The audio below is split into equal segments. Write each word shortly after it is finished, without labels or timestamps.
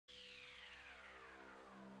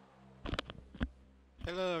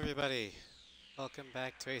Hello everybody, welcome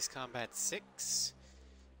back to Ace Combat 6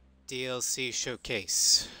 DLC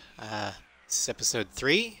Showcase. This is episode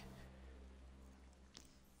 3,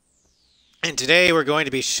 and today we're going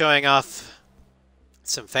to be showing off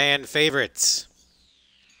some fan favorites.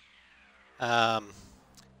 The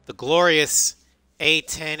glorious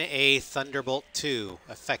A10A Thunderbolt 2,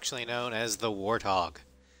 affectionately known as the Warthog.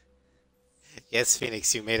 Yes,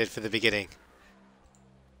 Phoenix, you made it for the beginning.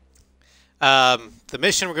 The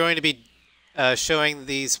mission we're going to be showing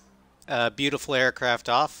these beautiful aircraft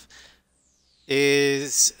off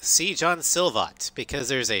is Siege on Silvat, because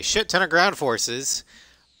there's a shit ton of ground forces,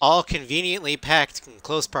 all conveniently packed in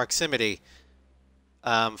close proximity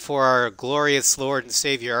for our glorious Lord and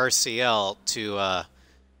Savior RCL to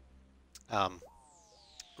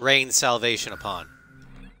rain salvation upon.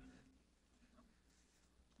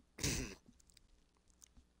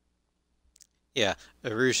 Yeah,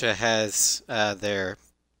 Arusha has their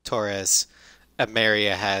Torres.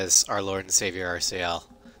 Ameria has our Lord and Savior RCL.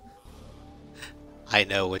 I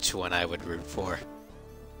know which one I would root for.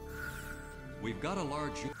 We've got a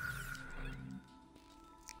large...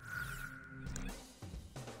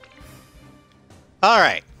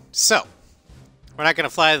 Alright, so we're not going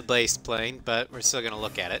to fly the blast plane, but we're still going to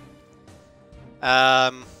look at it.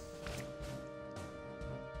 Got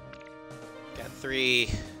 3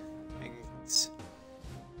 things.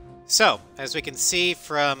 So, as we can see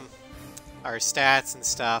from our stats and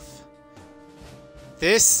stuff,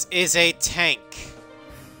 this is a tank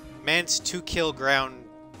meant to kill ground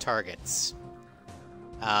targets.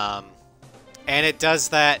 And it does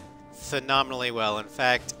that phenomenally well. In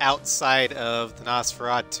fact, outside of the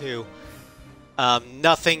Nosferatu,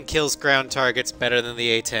 nothing kills ground targets better than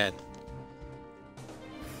the A10.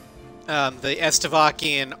 The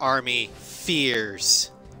Estevakian army fears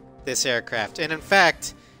this aircraft. And in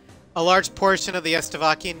fact, a large portion of the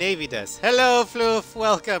Estevakian Navy does. Hello, Floof!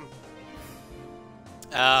 Welcome!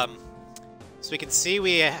 So we can see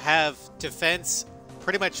we have defense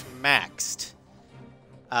pretty much maxed.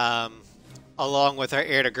 Along with our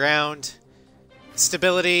air-to-ground.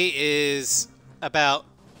 Stability is about,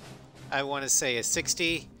 I want to say, a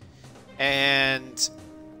 60. And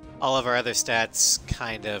all of our other stats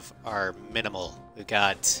kind of are minimal. We've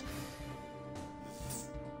got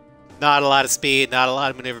not a lot of speed, not a lot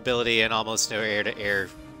of maneuverability, and almost no air-to-air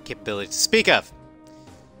capability to speak of.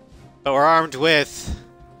 But we're armed with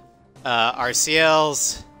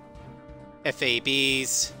RCLs,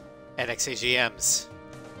 FABs, and XAGMs.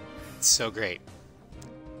 It's so great.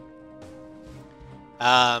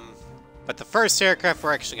 But the first aircraft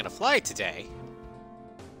we're actually going to fly today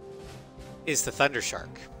is the Thundershark.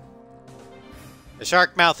 The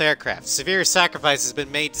Sharkmouth aircraft. Severe sacrifice has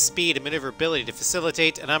been made to speed and maneuverability to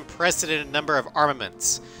facilitate an unprecedented number of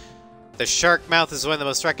armaments. The Sharkmouth is one of the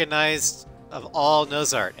most recognized of all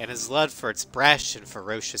Nozart and is loved for its brash and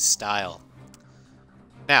ferocious style.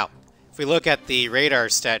 Now, if we look at the radar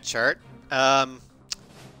stat chart, our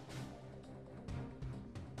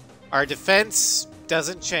defense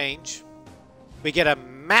doesn't change. We get a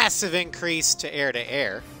massive increase to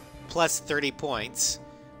air-to-air, plus 30 points.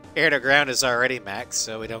 Air-to-ground is already max,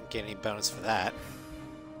 so we don't get any bonus for that.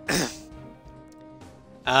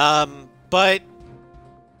 But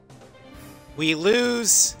we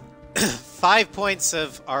lose 5 points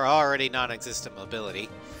of our already non-existent mobility,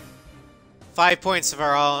 5 points of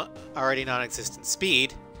our already non-existent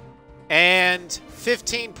speed, and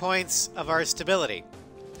 15 points of our stability.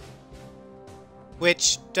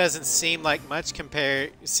 Which doesn't seem like much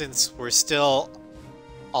compared, since we're still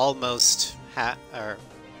almost at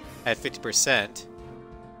 50%.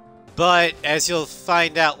 But as you'll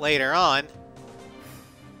find out later on,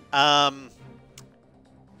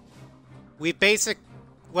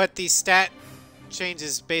 what these stat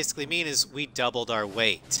changes basically mean is we doubled our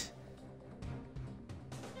weight.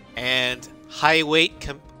 And high weight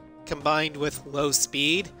combined with low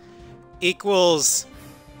speed equals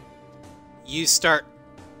you start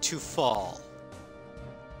to fall.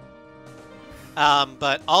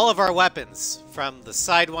 But all of our weapons, from the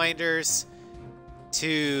Sidewinders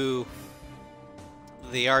to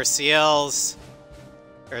the RCLs,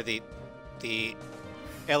 or the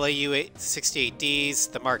LAU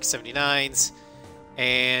 68Ds, the Mark 79s,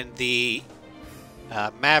 and the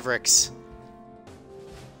Mavericks,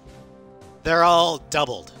 they're all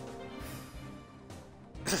doubled.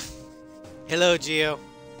 Hello, Geo.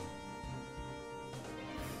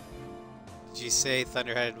 Did you say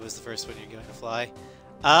Thunderhead was the first one you're going to fly?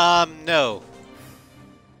 No.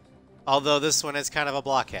 Although this one is kind of a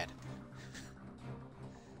blockhead.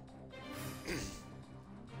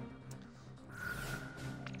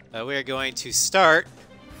 We are going to start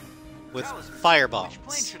with Talisman, fire which plane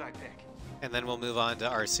bombs. should I pick? And then we'll move on to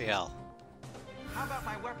RCL. How about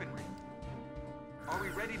my weaponry? Are we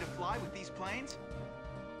ready to fly with these planes?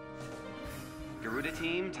 Garuda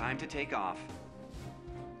team, time to take off.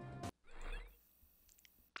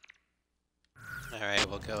 Alright,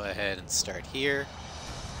 we'll go ahead and start here.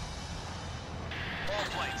 All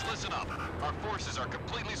planes, listen up. Our forces are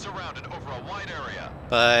completely surrounded over a wide area.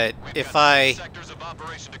 But We've if got I sectors of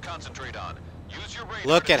operation to concentrate on. Use your radar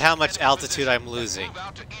look to at how detect much enemy altitude position I'm and losing move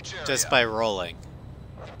out to each area. just by rolling.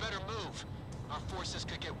 You better move. Our forces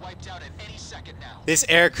could get wiped out at any second now. This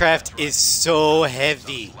aircraft is so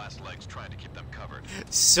heavy. Last legs trying to keep them covered.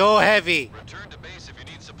 So heavy. Return to base if you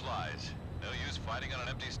need supplies. No use fighting on an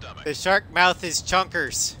empty stomach. The shark mouth is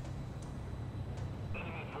chunkers.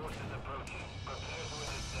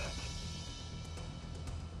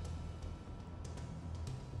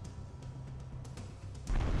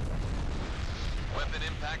 Weapon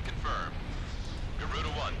impact confirmed. Garuda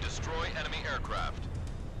 1, destroy enemy aircraft.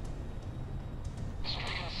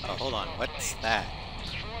 Oh, hold on. What's that?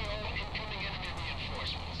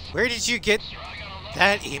 Where did you get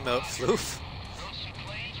that emote, Floof?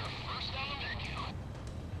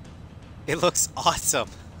 It looks awesome.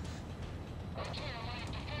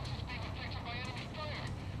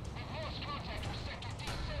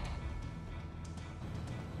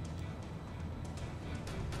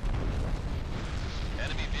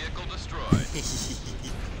 Enemy vehicle destroyed.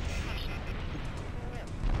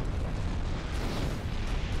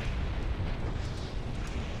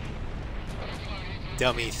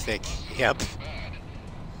 Dummy thick. Yep.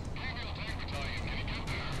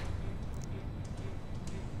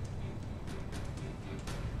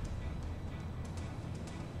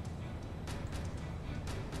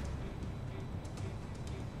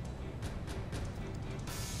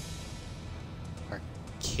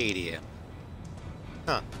 Arcadium.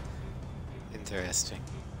 Huh. Interesting.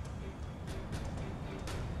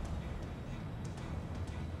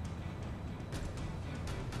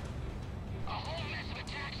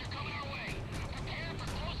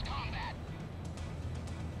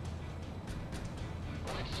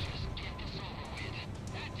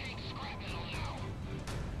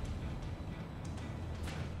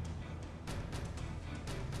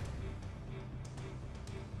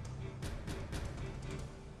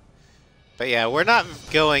 But yeah, we're not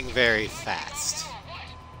going very fast.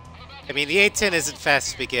 I mean, the A-10 isn't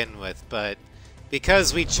fast to begin with, but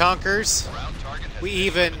because we chonkers, Ground target has we been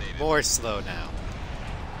even eliminated. more slow now.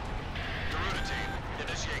 Garuda team,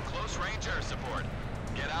 initiate close range air support.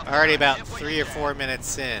 Get out there Already and about hit what 3 you or can. 4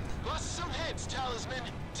 minutes in Lost some heads, Talisman.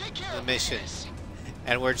 Take care the of mission, business.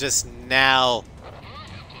 and we're just now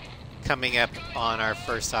coming up on our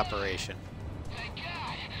first operation.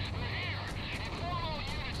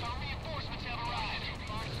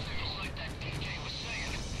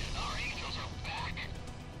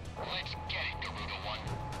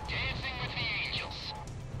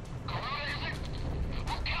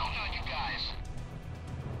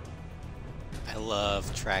 I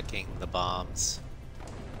love tracking the bombs.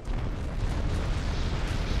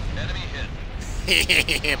 Enemy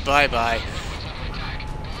hit. Bye-bye.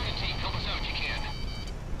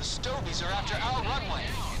 The Stovies are after our runway.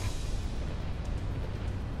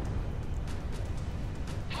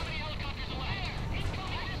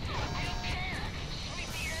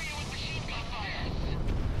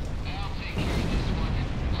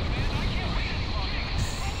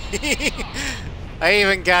 I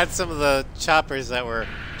even got some of the choppers that were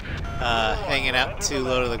hanging out too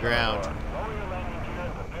low to the ground.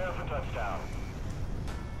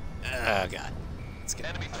 Oh god. Let's get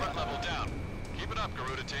Enemy threat level down. Keep it up,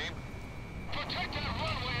 Garuda team. Protect that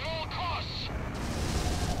runway at all costs!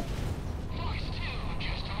 Lie still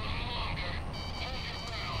just a little longer. Hold your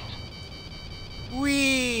ground.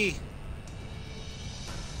 Whee!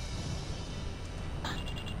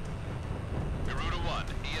 Garuda 1,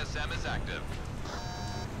 ESM is active.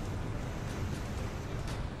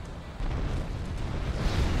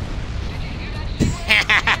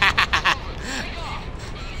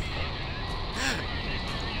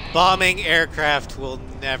 Bombing aircraft will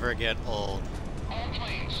never get old. All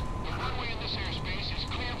planes, the runway in this airspace is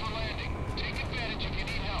clear for landing. Take advantage if you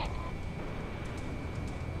need help.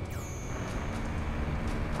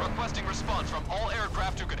 Requesting response from all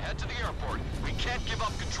aircraft who can head to the airport. We can't give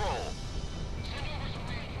up control. Send over some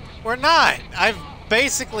reinforcements. We're not. I've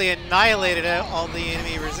basically annihilated all the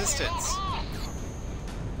enemy resistance.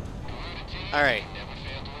 Alright. Never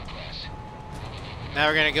failed to impress. Now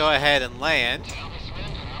we're going to go ahead and land Now this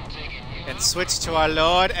meant I'm taking you. and switch to our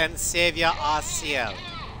Lord and Savior RCL.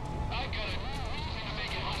 I got it. We just need to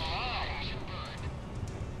make it home alive.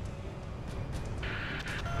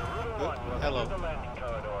 Hello. The landing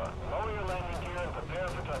corridor. Lower your landing gear and prepare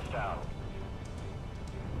for touchdown.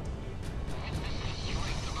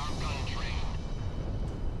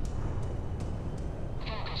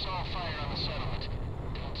 Focus all fire on the settlement.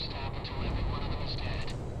 Don't stop until every one of them is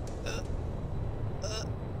dead.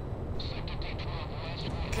 Sector D12 last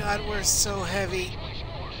one. God, we're so heavy.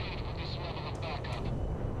 Proceed with this level of backup.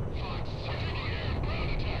 Fox, second air and ground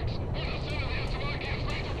attacks. Intercept the SMRG is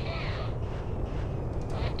ready to fire.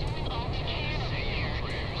 We're doing all we can over here.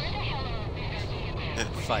 Where the hell are our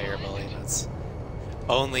leaders? Fire balloons.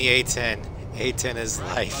 Only A10. A10 is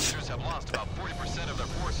life. Busters have lost about 40% of their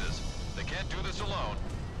forces. They can't do this alone.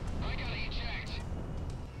 I gotta eject.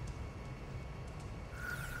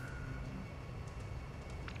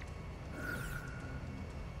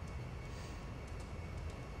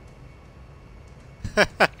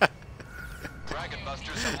 Dragon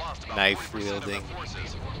Busters have lost about Knife 40% of their wielding.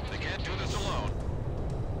 forces. They can't do this alone.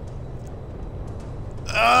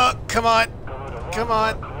 Oh, come on. Come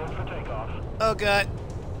on. Cleared for takeoff. Oh, God.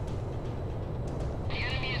 The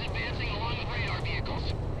enemy is advancing along with radar vehicles.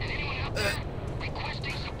 Is anyone out there?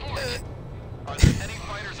 Requesting support. Are there any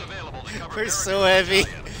fighters available to cover We're so Barracuda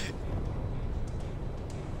heavy.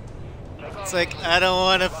 Battalion? It's like, I don't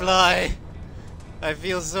want to fly. I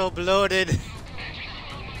feel so bloated.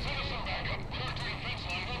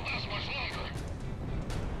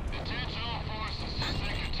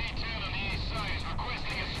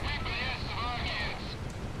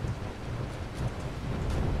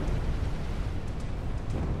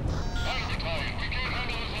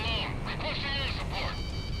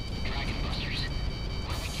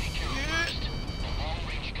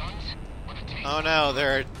 Oh no,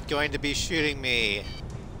 they're going to be shooting me.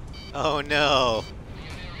 Oh no.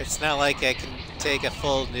 It's not like I can take a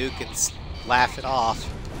full nuke and laugh it off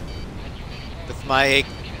with my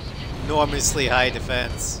enormously high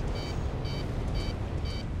defense.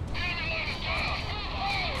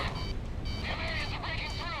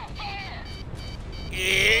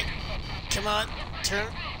 Yeah. Come on, turn.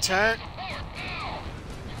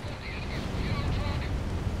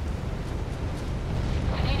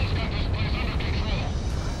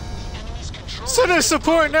 Center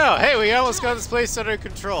support now! Hey, we almost got this place under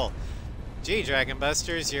control. Gee, Dragon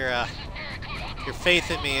Busters, your faith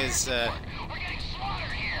in me is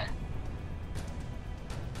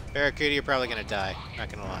Barracuda, you're probably gonna die. Not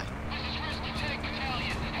gonna lie.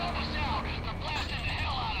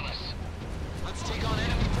 Let's take on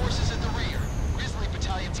enemy forces at the rear. Grizzly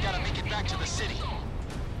Battalion's gotta make it back to the city.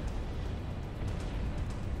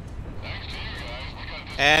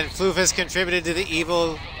 And Floof has contributed to the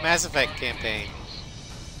evil Mass Effect campaign.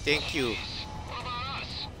 Thank you.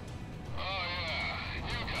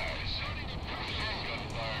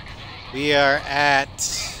 We are at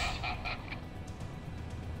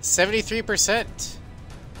 73%.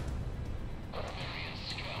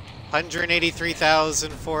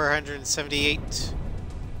 183,478.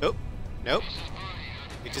 Oh, nope.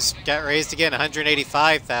 We just got raised again.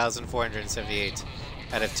 185,478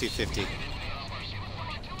 out of 250.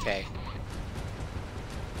 Okay.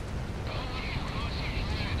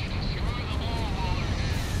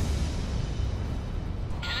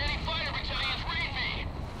 Enemy fighter battalions, read me.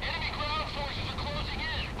 Enemy ground forces are closing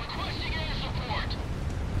in. Requesting air support.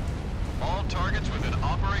 All targets within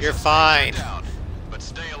operation You're space fine. are down. But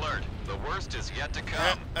stay alert. The worst is yet to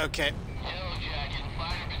come. Okay. Yellow Jacket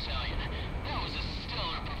Fighter Battalion. That was a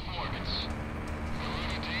stellar performance. For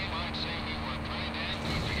any team, I'd say we worked pretty damn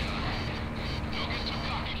good together. Don't get too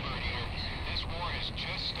cocky, bird here. This war has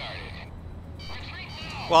just started. Retreat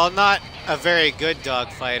now! While not a very good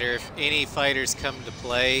dogfighter, if any fighters come to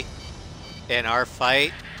play in our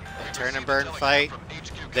fight, a turn and burn fight,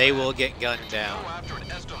 they will get gunned down. Go after an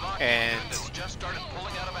Estovaki And- that's just started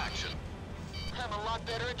pulling out of action. I'm a lot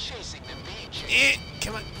better at chasing than being chased.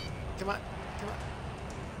 Come on.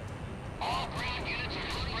 All ground units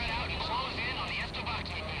are spread out and close in on the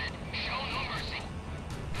Estovaki unit. Show no mercy.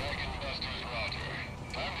 Dragon Busters, Roger.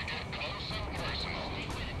 Time to get close and personal.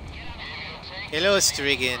 Hello,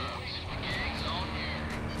 Strigan.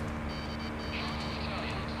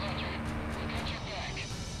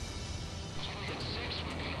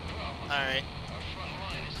 Alright.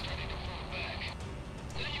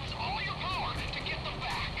 Use all your power to get them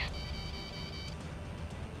back.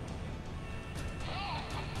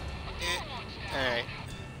 Alright.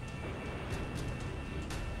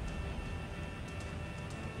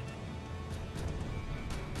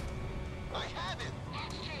 I have it.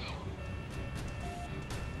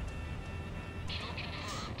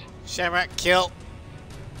 Shamrock, kill.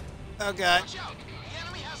 Oh god. Watch out. The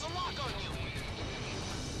enemy has a lock on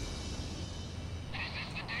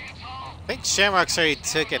you. think Shamrock's already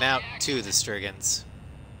taken out 2 of the Striggans.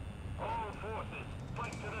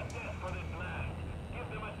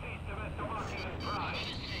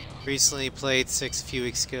 Recently played 6 a few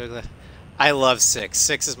weeks ago. I love 6.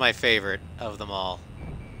 6 is my favorite of them all.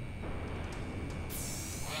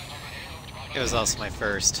 It was also my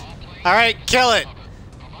first. Alright, kill it!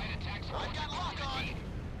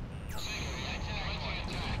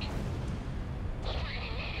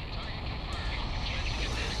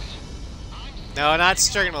 No, not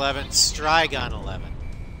Strigan 11, Strigon 11.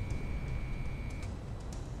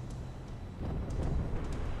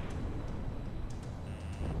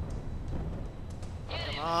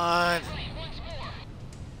 Come on.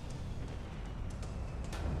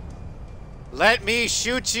 Let me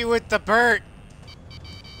shoot you with the Burt.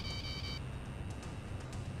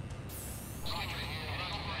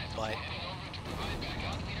 What?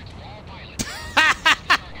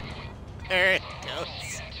 There it goes.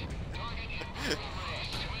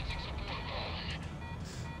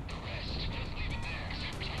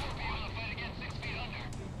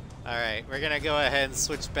 Alright, we're gonna go ahead and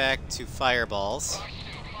switch back to fireballs.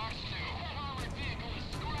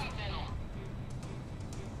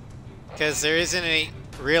 Because there isn't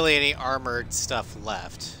really any armored stuff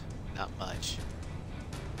left. Not much.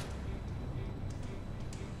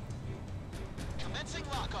 Commencing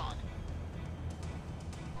lock-on.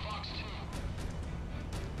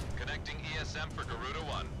 Connecting ESM for Garuda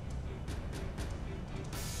 1.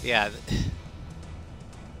 Yeah.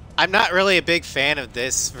 I'm not really a big fan of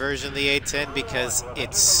this version of the A10 because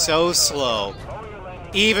it's so slow,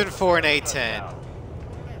 even for an A10.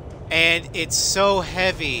 And it's so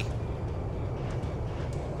heavy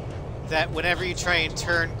that whenever you try and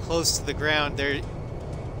turn close to the ground,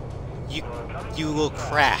 you will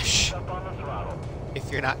crash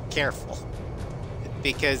if you're not careful,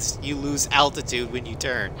 because you lose altitude when you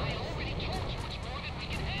turn.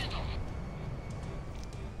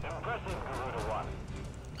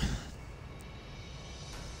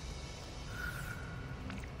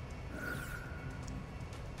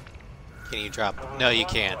 Can you drop? No, you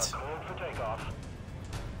can't.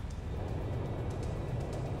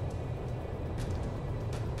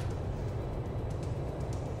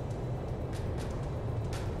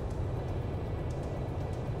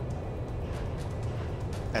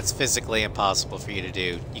 That's physically impossible for you to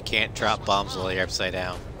do. You can't drop bombs while you're upside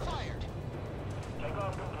down.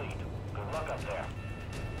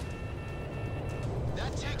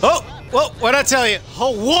 Oh! Whoa! What'd I tell you?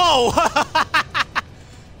 Oh, whoa!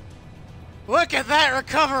 Look at that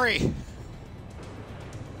recovery!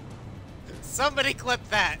 Somebody clip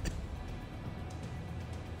that.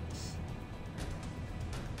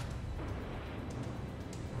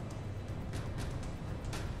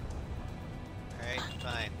 Alright,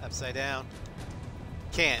 fine. Upside down.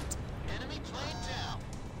 Can't. Enemy plane down.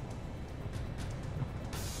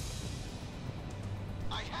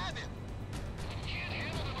 I have him. Can't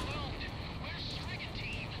handle them alone. Where's Strigan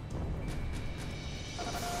team?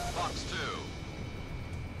 Fox 2.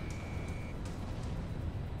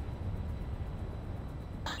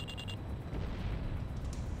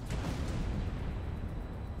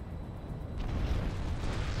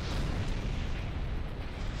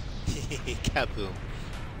 Kaboom.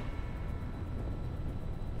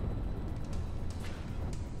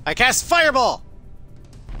 I cast Fireball!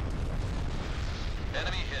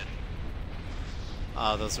 Enemy hit.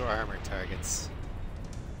 Oh, those were armored targets.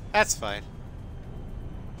 That's fine.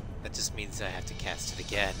 That just means I have to cast it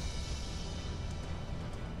again.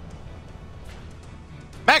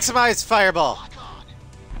 Maximize Fireball!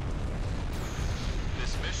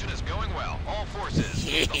 This mission is going well. All forces,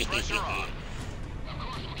 keep the pressure on. Of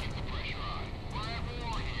course we'll keep the pressure on. We're at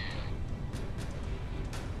war here.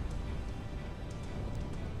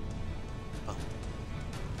 Oh.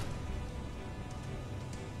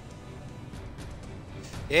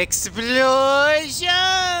 Explosion!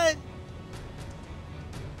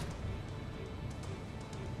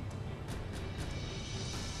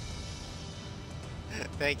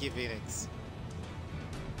 Thank you, Phoenix.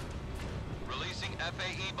 Releasing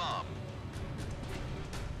FAE bomb.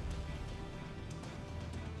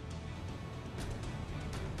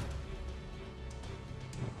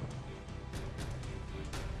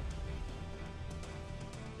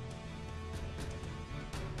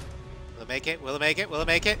 Will it make it? Will it make it? Will it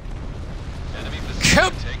make it? Enemy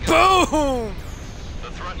position taken. Kaboom!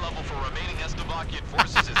 The threat level for remaining Estevakian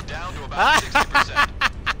forces is down to about 60%.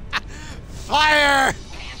 Fire!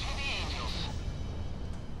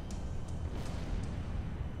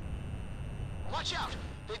 Watch out!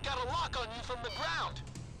 They've got a lock on you from the ground.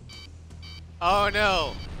 Oh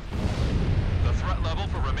no. The threat level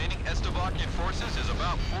for remaining Estavakian forces is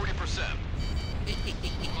about 40%.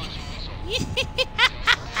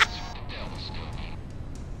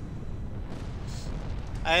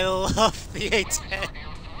 I love the A-10.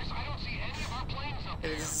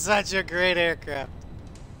 It's such a great aircraft.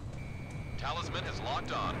 Talisman is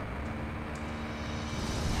locked on.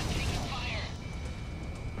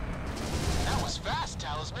 That was fast,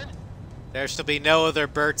 Talisman. There shall be no other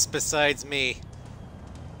Berts besides me.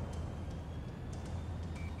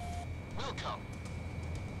 We'll come.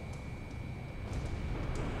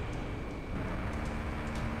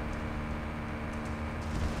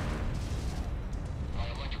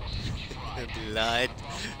 Blood.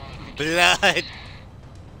 Blood.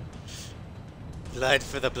 Blood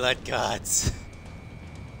for the blood gods.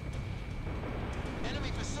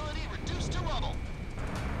 Enemy facility reduced to rubble.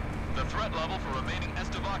 The threat level for remaining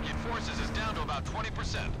Estavakian forces is down to about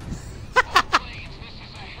 20%.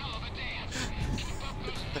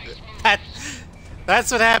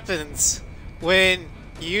 That's what happens when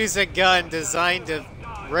you use a gun designed to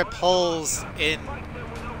rip holes in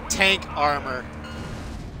tank armor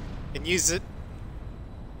and use it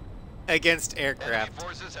against aircraft.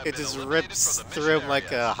 It just rips through them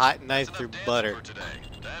like a hot knife through butter.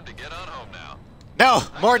 Time to get on home now. No!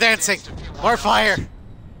 More dancing! More fire! I'm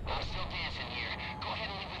still dancing here. Go ahead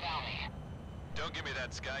and leave without me. Don't give me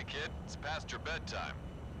that, Sky Kid. It's past your bedtime.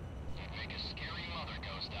 You'd make a scary mother,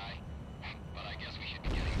 Ghost Eye. But I guess we should be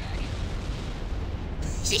getting back.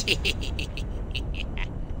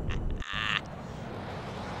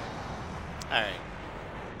 Alright.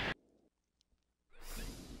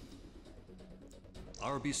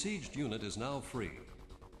 Our besieged unit is now free.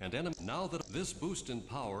 And now that this boost in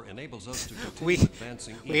power enables us to continue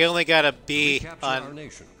advancing east, We only got a B recapture our on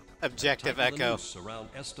nation, Objective tackle the Echo noose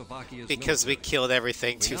around Estavakia's because we military. killed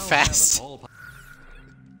everything We too now have fast. an all-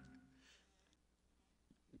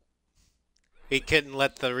 We couldn't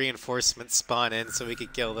let the reinforcements spawn in so we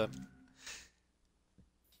could kill them.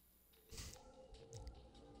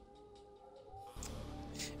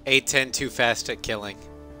 A-10 too fast at killing.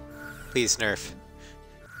 Please nerf.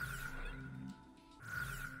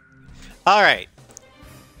 Alright.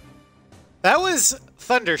 That was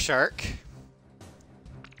Thundershark.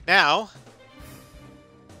 Now,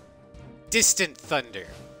 Distant Thunder.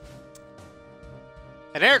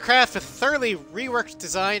 An aircraft with thoroughly reworked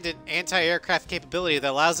design and anti-aircraft capability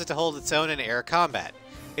that allows it to hold its own in air combat.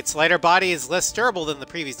 Its lighter body is less durable than the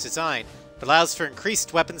previous design, but allows for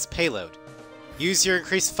increased weapons payload. Use your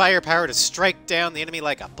increased firepower to strike down the enemy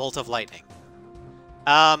like a bolt of lightning.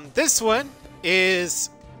 This one is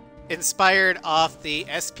inspired off the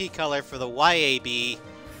SP color for the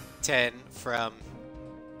YAB-10 from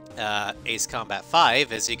Ace Combat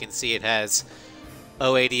 5. As you can see, it has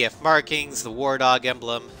OADF markings, the War Dog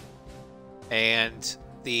emblem, and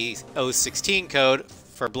the 016 code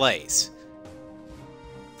for Blaze.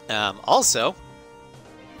 Also,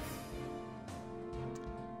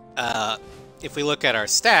 if we look at our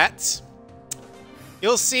stats,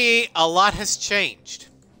 you'll see a lot has changed.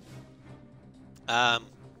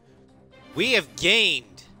 We have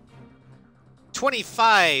gained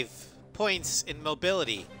 25 points in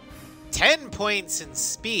mobility, 10 points in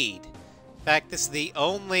speed. In fact, this is the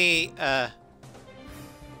only,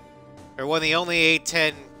 or one of the only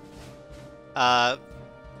A-10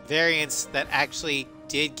 variants that actually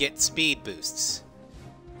did get speed boosts.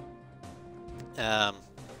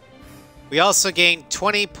 We also gained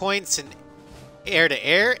 20 points in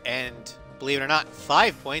air-to-air, and believe it or not,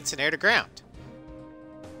 5 points in air-to-ground.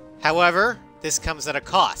 However, this comes at a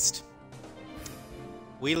cost.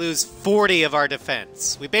 We lose 40 of our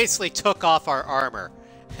defense. We basically took off our armor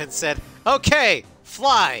and said, okay,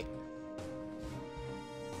 fly!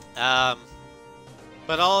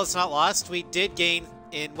 But all is not lost. We did gain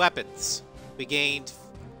in weapons. We gained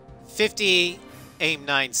 50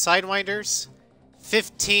 AIM-9 Sidewinders,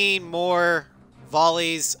 15 more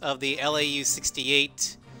volleys of the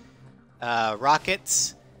LAU-68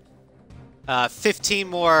 rockets, 15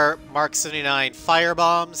 more Mark 79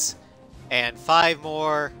 firebombs, and 5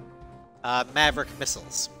 more Maverick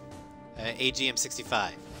missiles,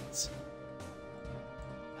 AGM-65.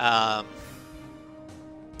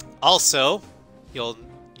 Also,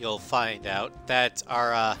 you'll find out that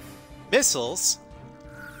our missiles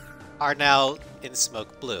are now in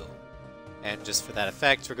smoke blue. And just for that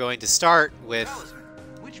effect, we're going to start with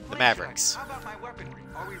the Mavericks. How about my weaponry?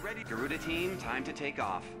 Are we ready? Garuda team, time to take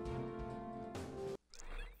off.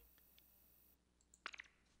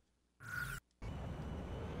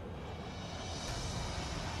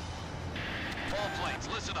 All planes,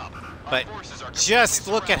 listen up. But just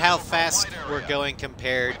look at how fast we're going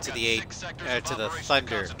compared to the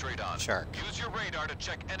Thunder Shark. Use your radar to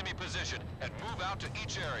check enemy position and move out to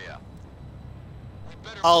each area.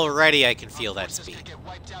 Already I can feel that speed.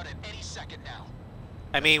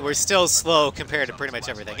 I mean, we're still slow compared to pretty much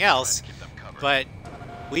everything else, but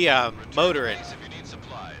we motoring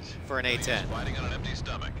for an A-10. Fighting on an empty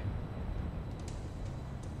stomach.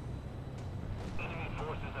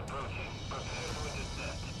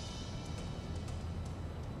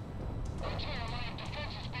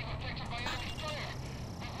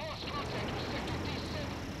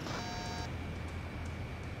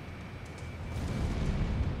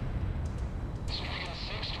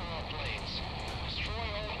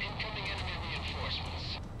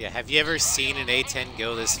 Yeah, have you ever seen an A-10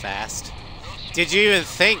 go this fast? Did you even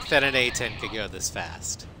think that an A-10 could go this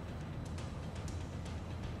fast?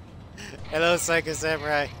 Hello, Psycho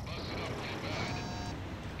Samurai.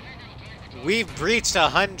 We've breached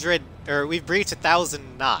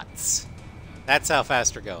 1,000 knots. That's how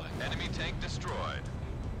fast we're going. Enemy tank destroyed.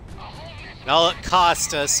 And all it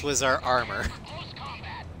cost us was our armor.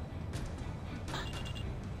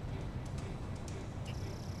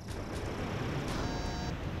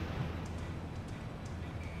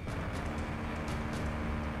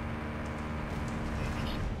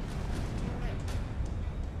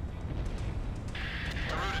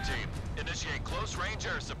 Garuda team, initiate close range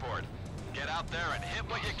air support. Get out there and hit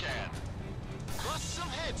what you can. Bust some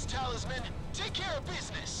hits, Talisman. Take care of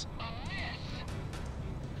business.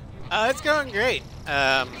 It's going great.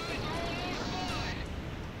 I'm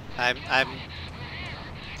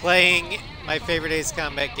playing my favorite Ace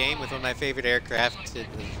Combat game with one of my favorite aircraft in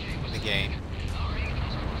the game.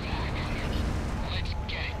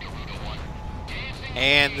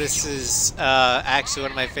 And this is actually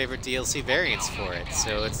one of my favorite DLC variants for it,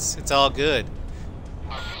 so it's all good.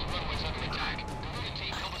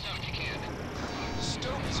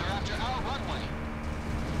 Stones are after our runway.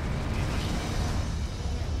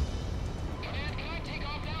 Command, can I take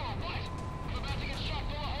off now or what? I'm about to get shot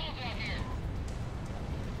full of holes out here.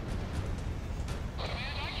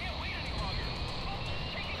 Command, I can't wait any longer.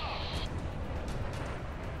 Taking off.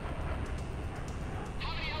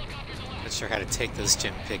 How many helicopters are left? Not sure how to take those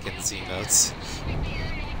Jim Pickens emotes.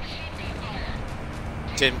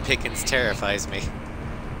 Jim Pickens terrifies me.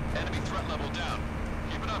 Enemy threat level down.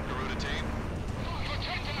 Keep it up, Garuda team.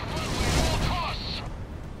 Protect that runway at all costs.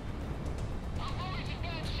 I'm always in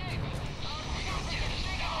bad shape. We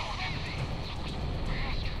got to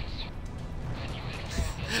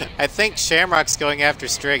bastards. I think Shamrock's going after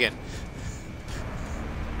Strigan.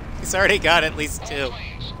 He's already got at least 2. The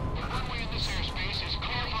runway in this airspace is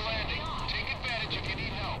clear for landing. Take advantage if you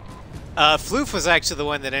need help. Floof was actually the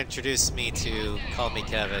one that introduced me to Call Me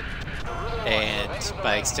Kevin, and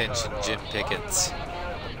by extension, Jim Pickens.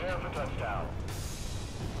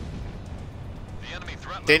 The enemy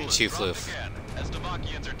threat Didn't level you, has dropped Floof? again, as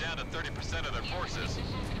Demakians are down to 30% of their forces. Did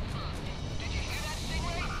you hear that,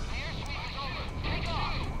 Stingray? The airspace is over. Take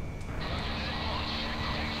off.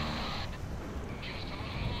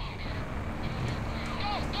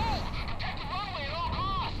 Go, go! Protect the runway at all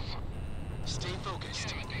costs. Stay focused.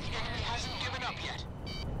 The enemy hasn't given up yet.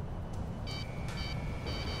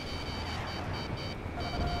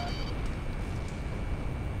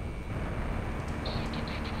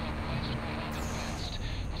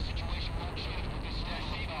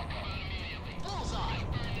 Bullseye!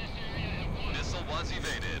 Missile was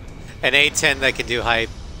evaded. An A-10 that can do high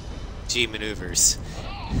G maneuvers.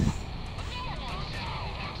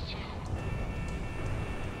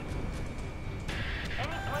 Any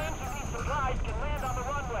planes who need supplies can land on the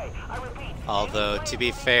runway. I repeat. Although, to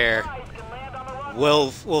be fair, Supplies can land on the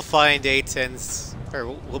runway. we'll find A-10s, or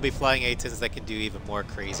we'll be flying A-10s that can do even more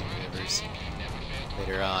crazy maneuvers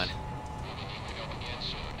later on.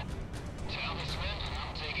 Talisman,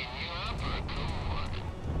 I'm taking you out for a cool one.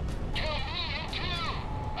 Kill me, you too!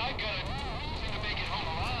 I got a new reason to make it home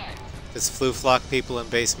alive. Does Floof lock people in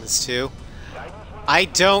basements too? I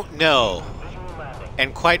don't know.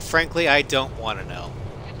 And quite frankly, I don't want to know.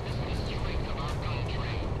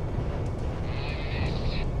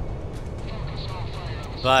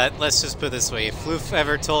 But let's just put it this way. If Floof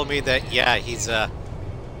ever told me that, yeah, he's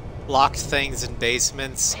locked things in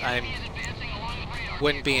basements, I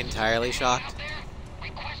wouldn't be entirely shocked.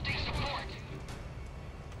 Requesting support.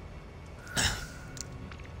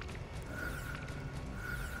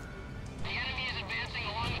 The enemy is advancing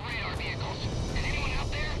along the radar vehicles. Is anyone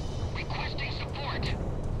out there? Requesting support.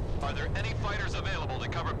 Are there any fighters available to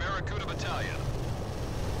cover Barracuda Battalion?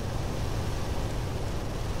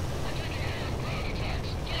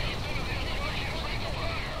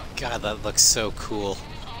 God, that looks so cool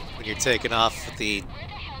when you're taking off with the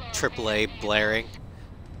AAA blaring.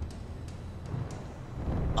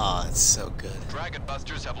 Oh, it's so good. Dragon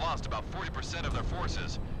Busters have lost about 40% of their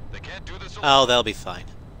forces. They can't do this alone. Oh, they'll be fine.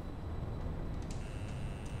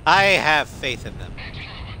 I have faith in them.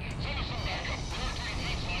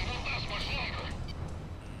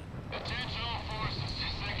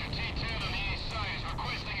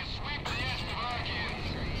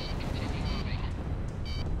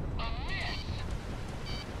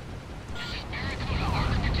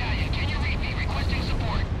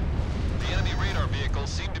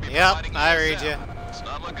 Yep, I read you. It's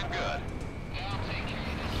not looking good.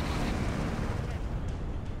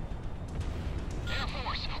 Air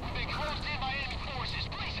Force, we've been closed in by enemy forces.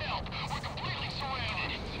 Please help. We're completely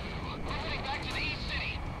surrounded. We're heading back to the East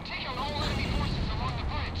City. Take out all enemy forces along the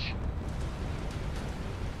bridge.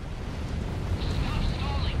 Stop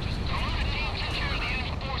stalling. Just don't let the team take care of the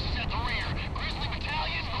enemy forces at the rear. Grizzly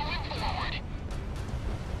Battalion moving forward.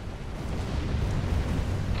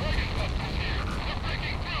 Dragon Busters here. They're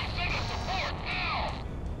breaking through. Send us support now.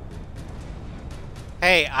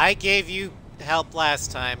 Hey, I gave you help last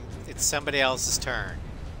time. It's somebody else's turn.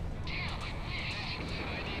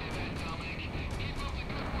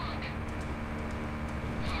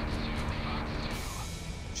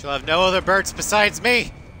 She'll have no other birds besides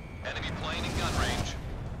me. Enemy plane in gun range.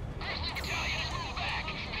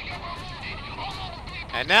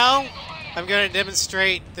 And now, I'm going to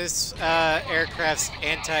demonstrate this aircraft's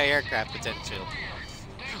anti-aircraft potential.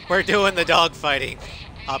 We're doing the dogfighting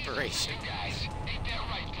operation.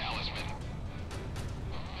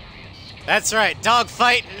 That's right,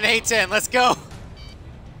 dogfight in A-10. Let's go.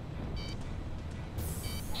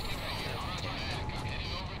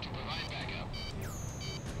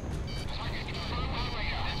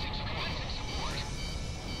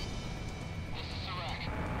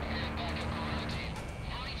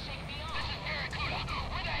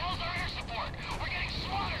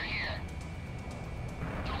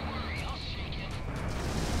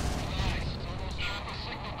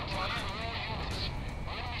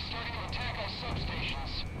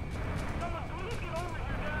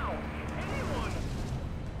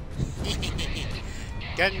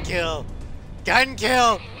 Gun kill! Gun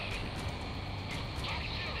kill!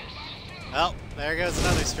 Well, there goes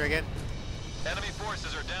another Strigan. Enemy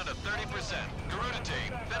forces are down to 30%. Garuda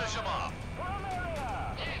team, finish them off.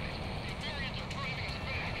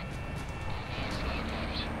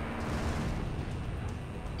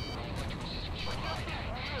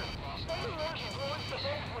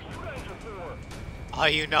 Are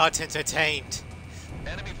you not entertained?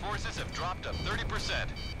 Enemy forces have dropped to 30%.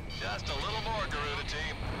 Just a little more, Garuda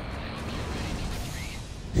team.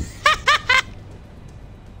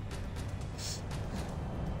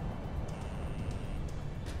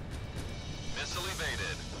 Missile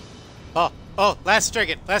evaded. Oh, last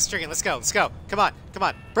Strigan, let's go, come on,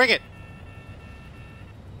 bring it!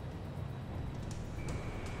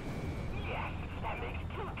 Yes, that makes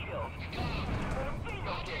 2 kills.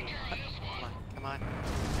 Come on.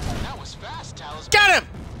 That was fast, Talos. Got him!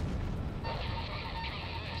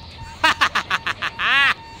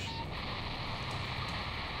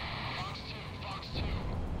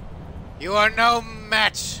 You are no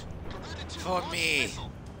match for me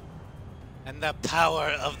and the power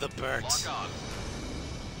of the bird. Lock on.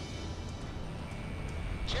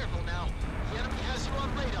 Careful now. The enemy has you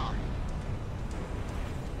on radar.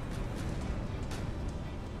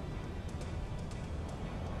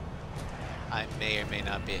 I may or may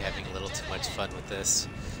not be having a little too much fun with this.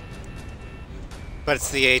 But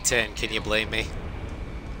it's the A-10, can you blame me?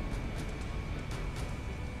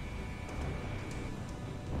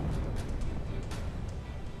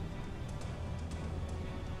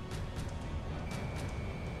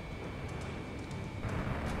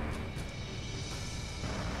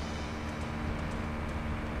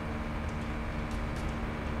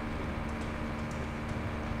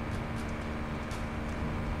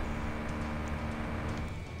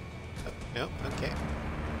 No? Okay.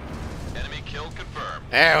 Enemy kill confirmed.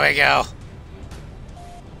 There we go.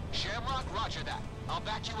 Shamrock, roger that. I'll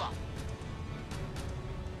back you up.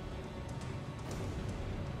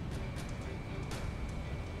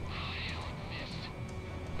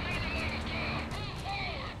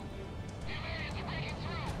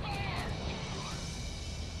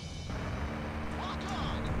 Lock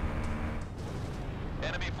on.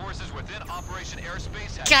 Enemy forces within Operation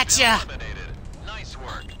Airspace have Gotcha! been eliminated. Nice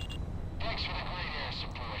work. Thanks for the great air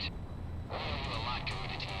support. We'll do a lot,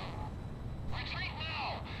 Garuda team. Retreat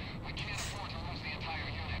now! We can't afford to lose the entire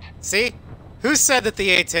unit. See? Who said that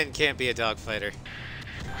the A-10 can't be a dogfighter?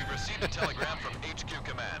 We've received a telegram from HQ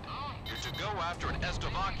Command. after an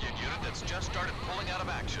Estovakian unit that's just started pulling out of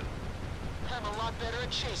action. I'm a lot better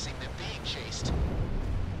at chasing than being chased.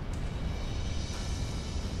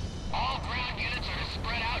 All ground units are to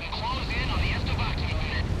spread out and close in on the Estovakian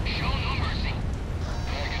unit. Show no mercy.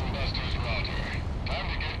 Dragon Busters, roger. Time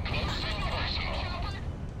to get close and personal.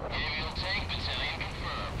 Avial Tank Battalion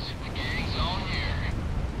confirms. The gang's all here.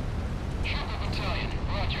 Trooper Battalion,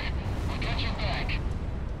 roger. We got your back.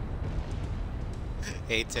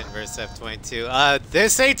 A-10 versus F-22.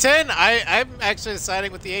 This A-10? I'm actually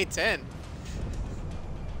siding with the A-10.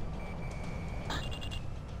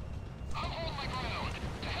 I'll hold my ground.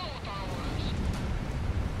 To hell with our orders.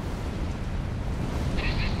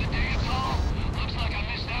 Is this the dance hall? Looks like I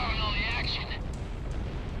missed out on all the action.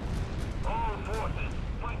 All forces,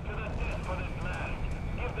 fight to the death for this land.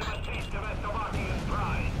 Give them a taste of Estovakian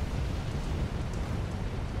pride.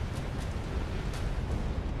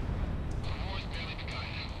 The war's barely begun.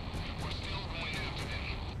 We're still going after them.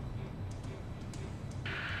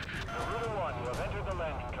 Garuda 1, you have entered the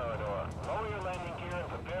landing corridor. Lower your landing gear and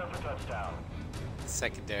prepare for touchdown.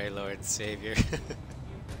 Secondary Lord and Savior.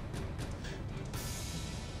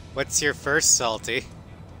 What's your first, Salty? This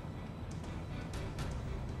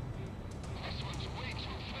one's way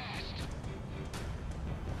too fast.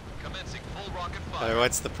 Commencing full rocket fire. Or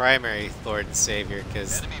what's the primary Lord and Savior?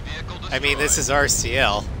 Because, Enemy vehicle destroyed. I mean, this is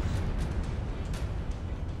RCL.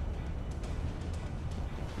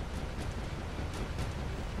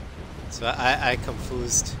 So I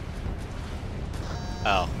confused.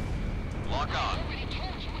 Oh. Lock on.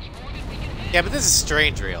 Yeah, but this is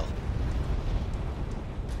Strange Reel.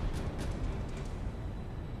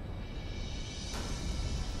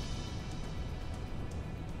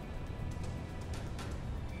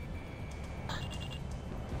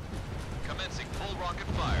 Commencing full rocket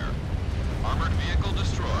fire. Armored vehicle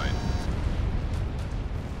destroyed.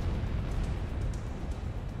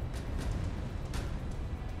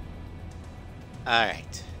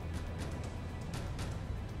 Alright.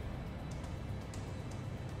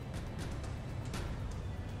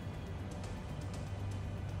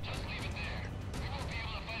 Just leave it there. We won't be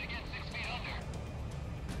able to fight again 6 feet under.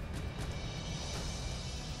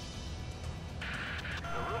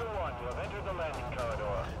 Garuda 1, you have entered the landing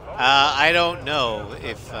corridor. I don't know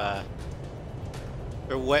if,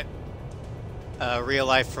 or what,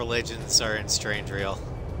 real-life religions are in Strange Reel.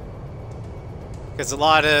 Because a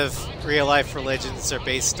lot of real-life religions are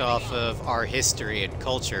based off of our history and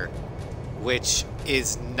culture, which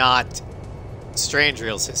is not Strange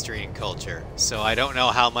Reel's history and culture. So I don't know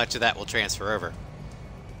how much of that will transfer over.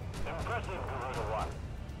 Impressive, Garuda 1.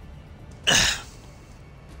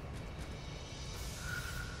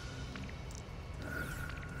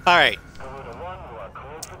 Alright, Garuda 1, you are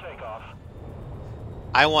cleared for takeoff.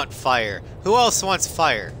 I want fire. Who else wants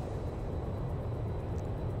fire?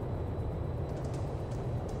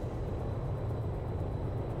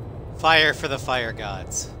 Fire for the fire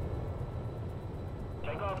gods.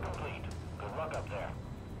 Takeoff complete. Good luck up there.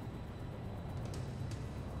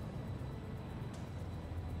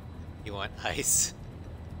 You want ice?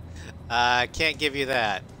 Can't give you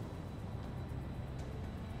that.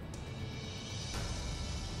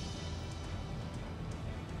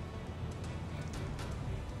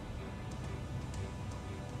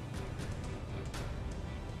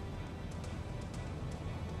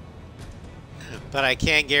 But I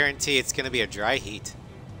can guarantee it's going to be a dry heat.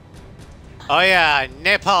 Oh yeah,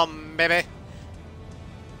 napalm, baby.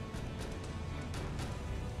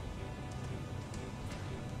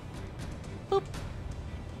 Boop.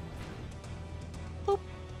 Boop.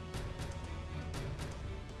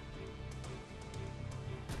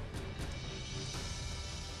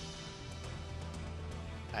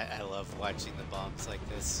 I love watching the bombs like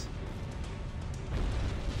this.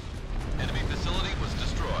 Enemy facility was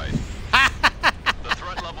destroyed. The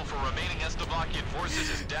threat level for remaining Estovakian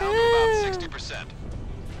forces is down to about 60%.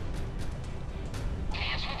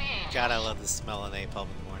 God, I love the smell of napalm in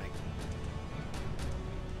the morning.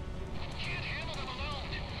 Can't handle them alone.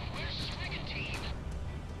 Where's Stricken Team?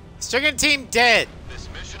 Stricken Team dead! This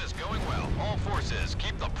mission is going well. All forces,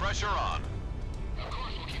 keep the pressure on. Of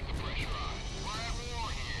course we'll keep the pressure on. We're at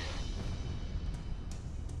war here.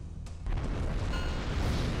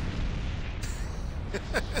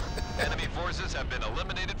 Enemy forces have been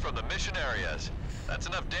eliminated from the mission areas. That's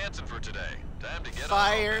enough dancing for today. Time to get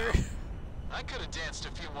Fire! on home now. I could have danced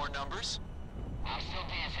a few more numbers. I'm still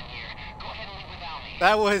dancing here. Go ahead and leave without me.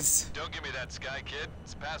 That was Don't give me that, Sky Kid.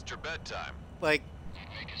 It's past your bedtime. like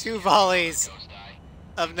 2 volleys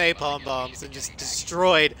of napalm bombs and just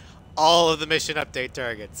destroyed all of the mission update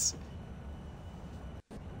targets.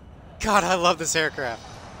 God, I love this aircraft.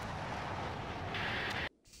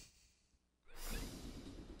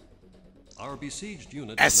 Our besieged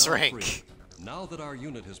unit S is now rank. free. Now that our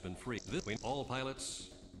unit has been freed, all pilots,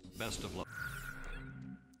 best of luck.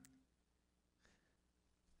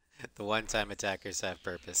 The one-time attackers have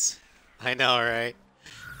purpose. I know, right?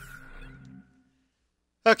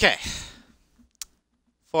 Okay.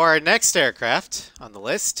 For our next aircraft on the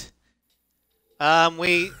list,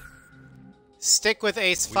 we stick with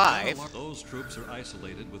Ace 5 Those troops are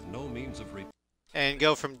isolated with no means of and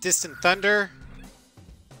go from Distant Thunder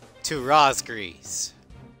to Rosgrees.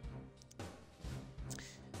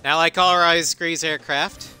 Now, like all Rosgrees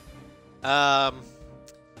aircraft,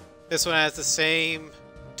 this one has the same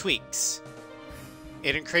tweaks.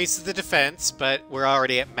 It increases the defense, but we're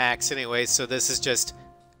already at max anyway, so this is just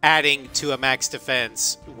adding to a max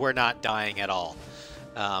defense. We're not dying at all.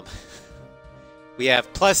 We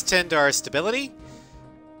have plus 10 to our stability,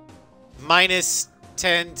 minus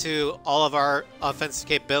 10 to all of our offensive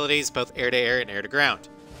capabilities, both air-to-air and air-to-ground.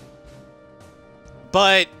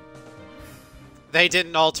 But they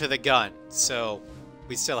didn't alter the gun, so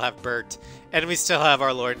we still have Bert, and we still have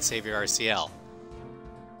our Lord and Savior RCL,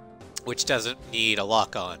 which doesn't need a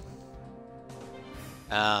lock-on.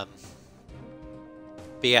 But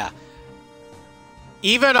yeah,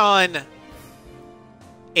 even on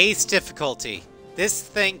Ace difficulty, this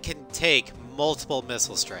thing can take multiple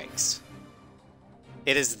missile strikes.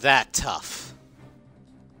 It is that tough.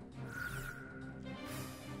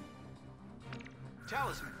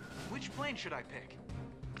 Talisman, which plane should I pick?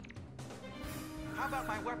 How about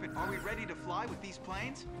my weapon? Are we ready to fly with these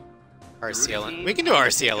planes? RCL. We can do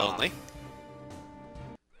RCL only.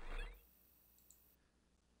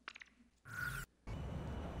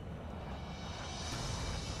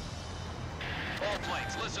 All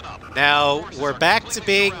planes, listen up. Now, we're back to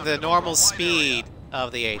being the normal speed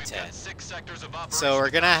of the A-10. So we're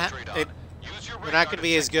gonna we're not gonna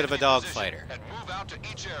be as good of a dogfighter.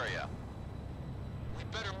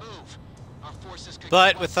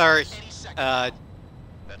 But with our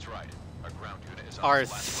our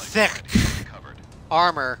thick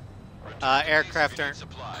armor, aircraft aren't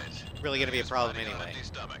really gonna be a problem anyway.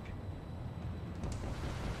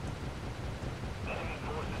 Enemy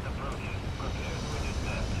forces approaching. Prepare to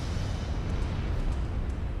intercept.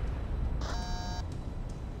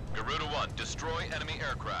 Garuda 1, destroy enemy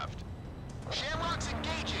aircraft. Shamrock's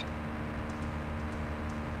engaging.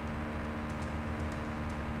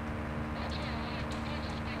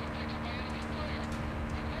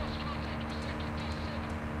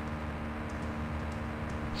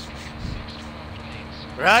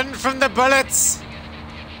 Run from the bullets!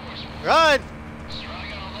 Run!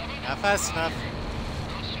 Not fast enough.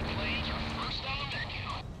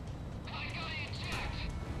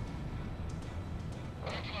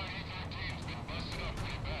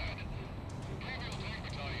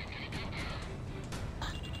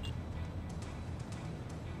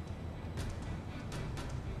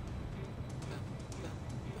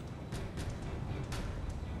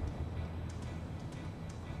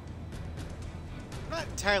 I'm not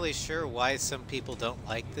entirely sure why some people don't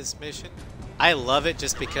like this mission. I love it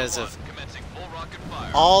just because of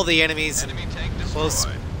all the enemies and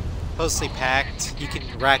closely packed. You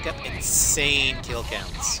can rack up insane kill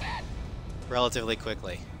counts relatively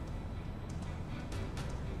quickly.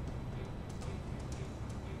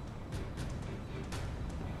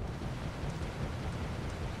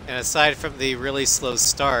 And aside from the really slow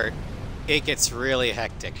start, it gets really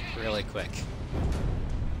hectic really quick.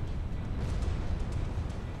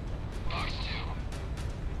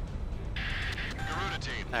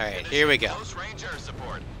 Alright, here we go. Close range air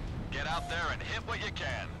support. Get out there and hit what you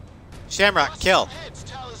can. Shamrock, kill. Heads,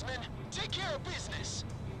 Talisman. Take care of business.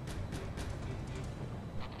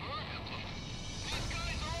 These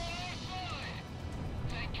guys are on our side.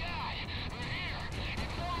 Thank God. We're here.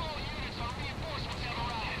 Inform all units our reinforcements have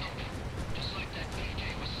arrived. Just like that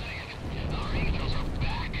DJ was saying, our angels are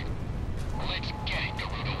back. Let's get it,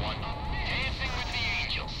 Garuda 1. Dancing with the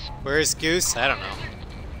angels. Where's Goose? I don't know.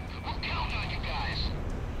 We'll count on you guys.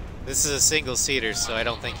 This is a single seater, so I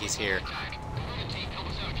don't think he's here. Garuda team, help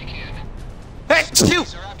us out if you can. Hey, shoot!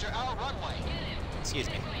 They're after our runway. Excuse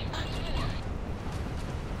me.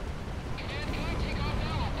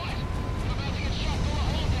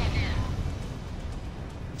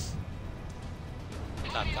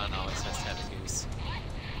 Top Gun always has to have a Goose.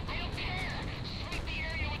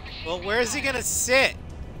 Well, where is he gonna sit?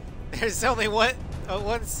 There's only one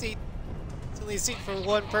seat. It's only a seat for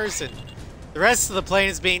one person. The rest of the plane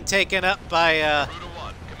is being taken up by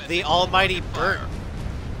the almighty Bert.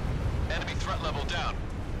 Enemy threat level down.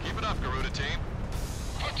 Keep it up, Garuda team.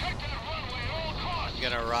 Protect that runway at all costs. I'm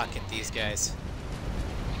gonna rocket these guys.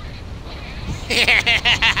 All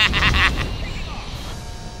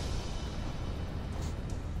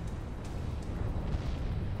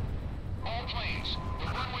planes, the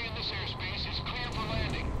runway in this airspace is clear for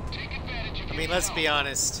landing. Take advantage of I mean, let's be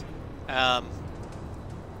honest.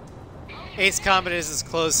 Ace Combat is as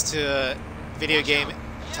close to a video game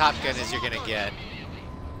Top Gun as you're gonna get.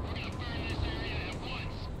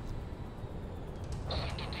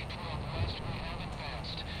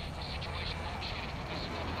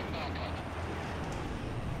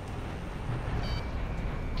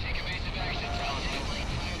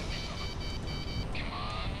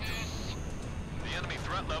 The enemy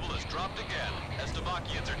threat level has dropped again, as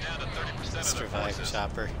Davakians are down to 30% Let's of their revive forces.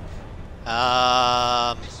 Chopper.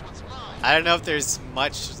 I don't know if there's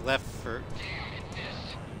much left for...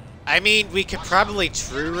 I mean, we could probably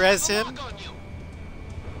true res him,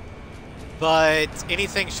 but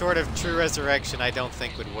anything short of true resurrection I don't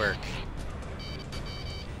think would work.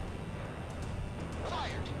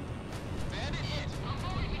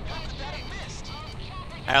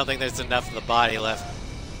 I don't think there's enough of the body left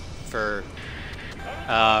for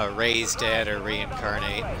raise dead or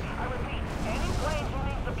reincarnate. I repeat, any planes who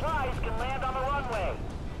need supplies can land on the runway.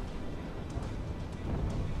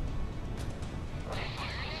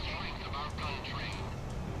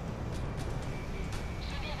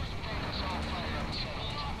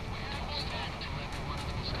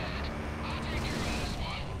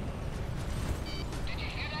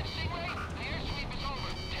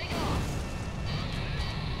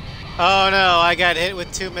 Oh no, I got hit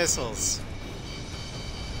with 2 missiles.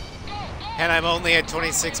 And I'm only at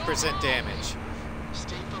 26% damage.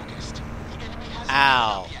 Stay focused. The enemy hasn't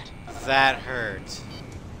Ow. moved yet. That hurt.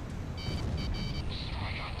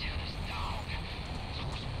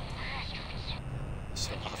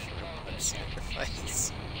 Should offer a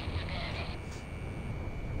sacrifice.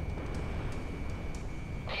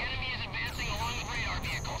 The enemy is advancing along the radar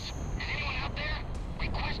vehicles. Is anyone out there?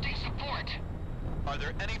 Requesting support. Are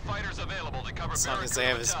there any fighters available to cover As long as they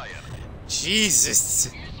Barracuda have his... Battalion?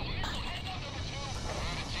 Jesus!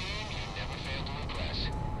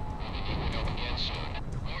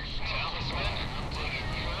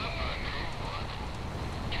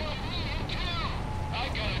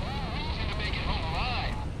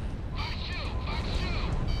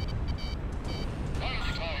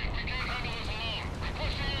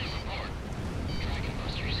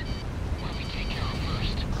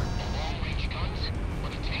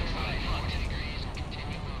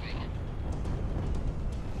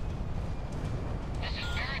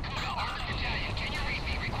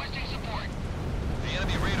 The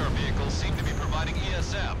enemy radar vehicles seem to be providing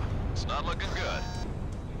ESM. It's not looking good.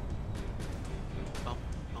 Oh,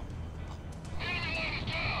 oh.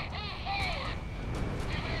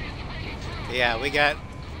 Yeah, we got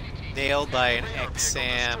nailed by an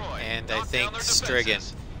XAM and I think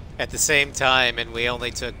Strigan at the same time, and we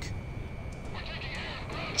only took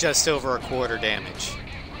just over a quarter damage.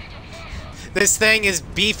 This thing is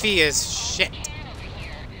beefy as shit.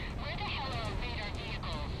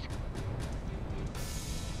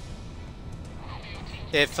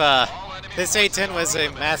 If this A-10 was a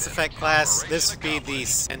Mass Effect class, this would be the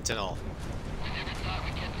Sentinel.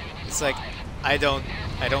 It's like I don't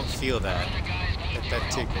feel that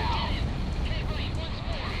too good.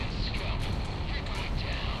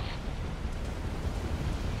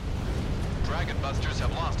 Dragon Busters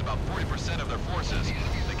have lost about 40% of their forces.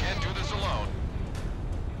 They can't do this alone.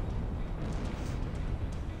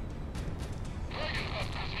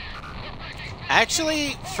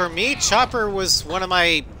 Actually, for me, Chopper was one of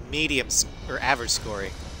my mediums or average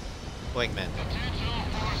scoring wingmen.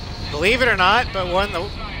 Believe it or not, but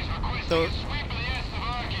the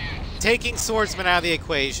taking Swordsman out of the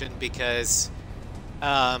equation because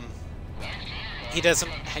he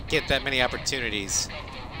doesn't get that many opportunities.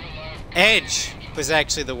 Edge was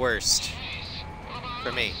actually the worst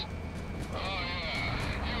for me.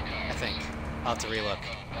 I think. I'll have to relook.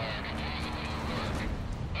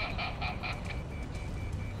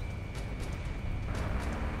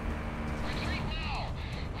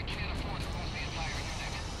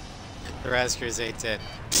 The Rasker's A-10.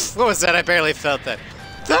 What was that? I barely felt that.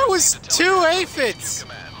 That was 2 aphids!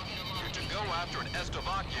 Command. You're to go after an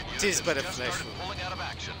Estovakian unit Tis but a that's just flesh started wound. pulling out of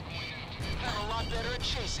action. I'm a lot better at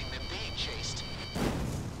chasing than being chased.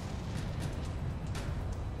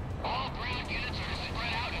 All ground units are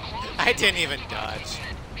spread out and close. I didn't even dodge.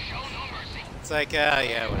 Show no mercy. It's like,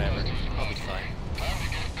 yeah, whatever. I'll be fine. Time to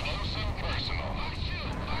get close and personal.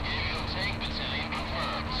 Eagle Tank Battalion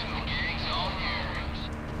confirmed. Gang's all yours.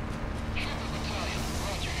 Trooper Battalion,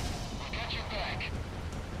 roger. We've got your back.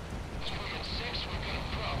 Squadron 6, we've got a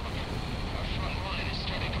problem. Our front line is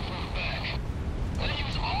starting to fall back.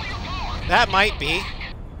 That might be.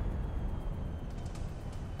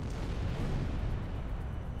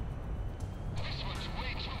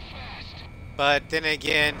 But then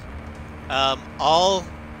again, all four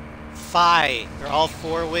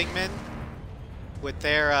wingmen with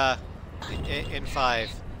their in 5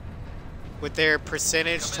 with their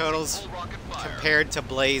percentage totals compared to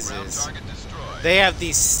Blaze's, they have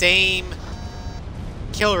the same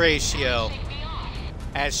kill ratio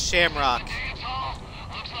as Shamrock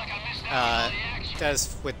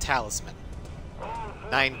does with Talisman.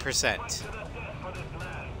 9%.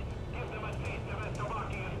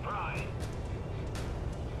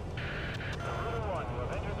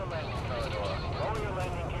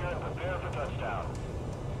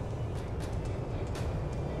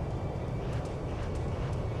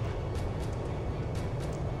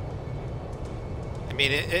 I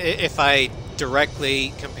mean, if I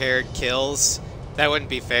directly compared kills, that wouldn't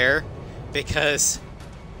be fair, because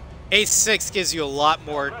A6 gives you a lot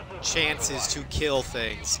more chances to kill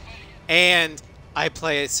things, and I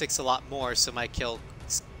play A6 a lot more, so my kill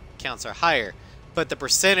counts are higher. But the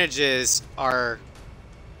percentages are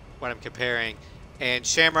what I'm comparing, and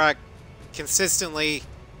Shamrock consistently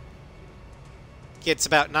gets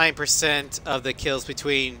about 9% of the kills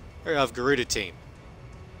of Garuda team.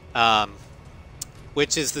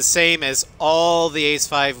 Which is the same as all the Ace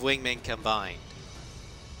 5 wingmen combined.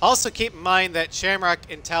 Also keep in mind that Shamrock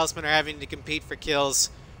and Talisman are having to compete for kills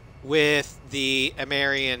with the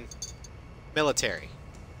Amerian military.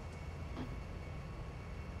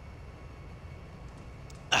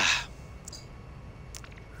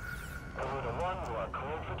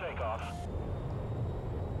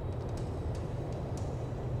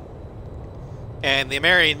 And the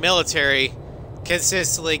American military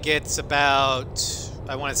consistently gets about,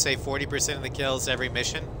 I want to say, 40% of the kills every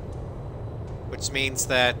mission, which means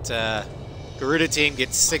that Garuda team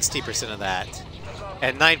gets 60% of that,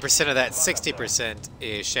 and 9% of that 60%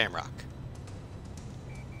 is Shamrock.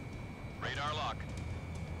 Radar lock.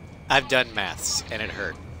 I've done maths, and it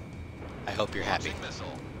hurt. I hope you're happy.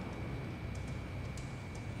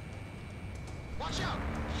 Watch out!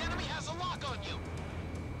 The enemy has a lock on you!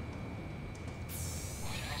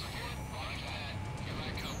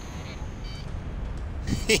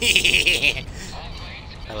 I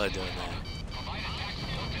love doing that.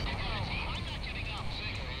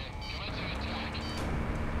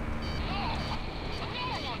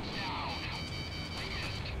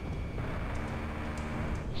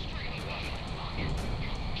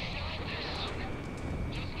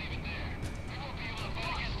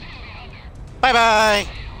 Bye-bye!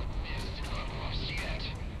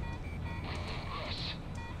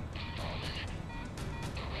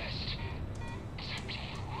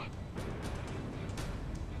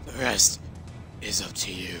 The rest is up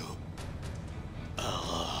to you.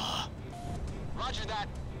 Roger that.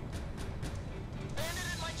 Bandit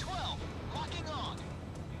at my 12. Locking on.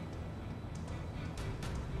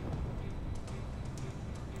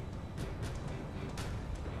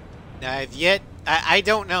 Now I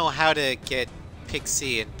don't know how to get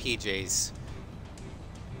Pixie and PJ's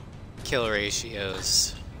kill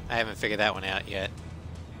ratios. I haven't figured that one out yet.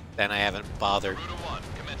 Then I haven't bothered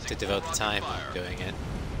to devote the time on doing it.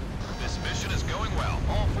 This mission is going well.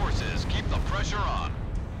 All forces, keep the pressure on.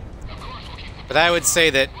 But I would say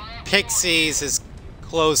that Pixie's is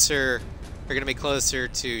closer, are going to be closer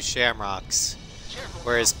to Shamrock's,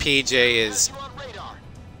 whereas PJ is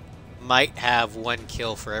might have 1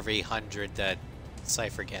 kill for every 100 that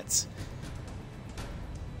Cypher gets.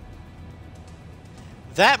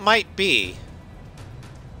 That might be.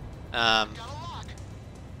 PA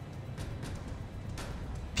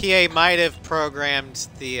might have programmed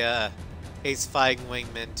the Ace 5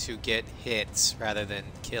 wingman to get hits rather than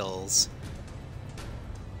kills.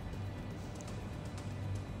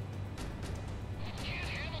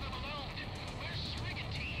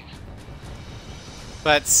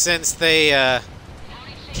 But since they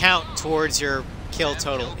count towards your kill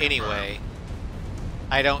total anyway,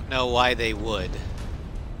 I don't know why they would.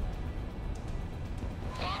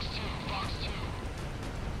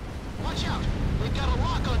 Watch out! They've got a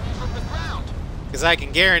lock on you from the ground. Because I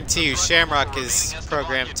can guarantee you Shamrock is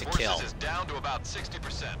programmed to kill. Is down to about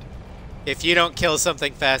 60%. If you don't kill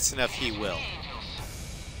something fast enough, he will.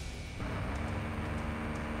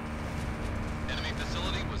 Enemy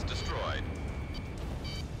facility was destroyed.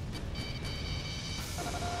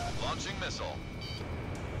 Launching missile.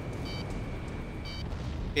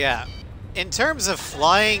 Yeah. In terms of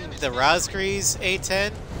flying the Razgri's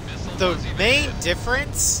A10, the main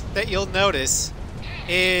difference that you'll notice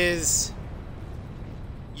is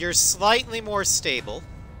you're slightly more stable.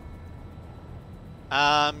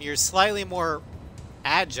 You're slightly more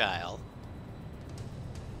agile.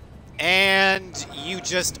 And you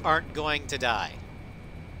just aren't going to die.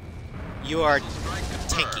 You are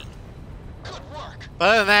tanky. But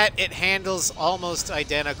other than that, it handles almost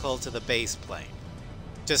identical to the base plane.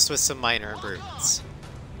 Just with some minor improvements.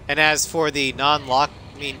 And as for the non-lock,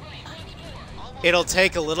 I mean, it'll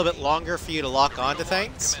take a little bit longer for you to lock onto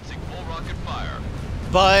things.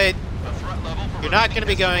 But you're not going to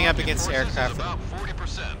be going up against aircraft for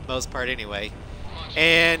the most part anyway.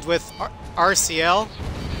 And with RCL,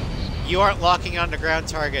 you aren't locking onto ground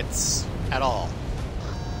targets at all.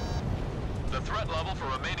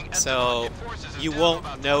 So you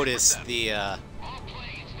won't notice the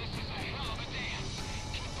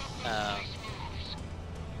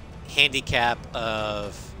handicap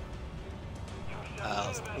of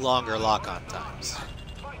longer lock-on times.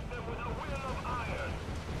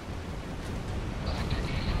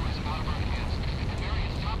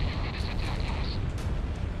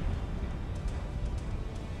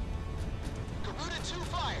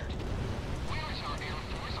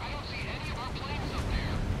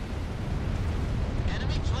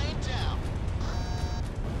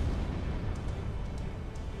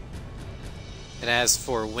 And as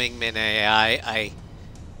for Wingman AI,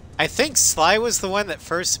 I think Sly was the one that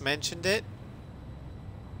first mentioned it,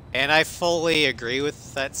 and I fully agree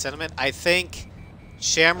with that sentiment. I think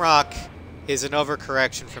Shamrock is an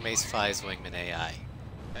overcorrection from Ace 5's Wingman AI.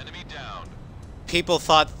 Enemy down. People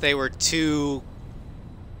thought they were too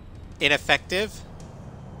ineffective,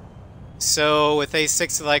 so with Ace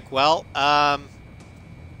 6, they're like, well,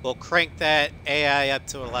 we'll crank that AI up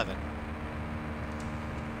to 11.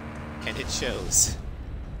 And it shows.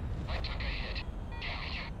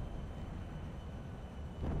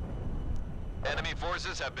 Enemy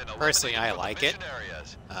forces have been Personally, I eliminated from like the it. mission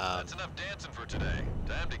areas. That's enough dancing for today.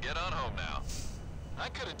 Time to get on home now. I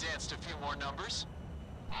could have danced a few more numbers.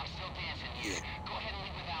 I'm still dancing here. Go ahead and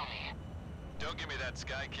leave without me. Don't give me that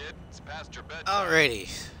sky, kid. It's past your bedtime. Alrighty.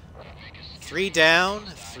 3 down,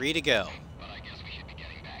 3 to go. But I guess we should be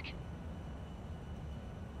getting back.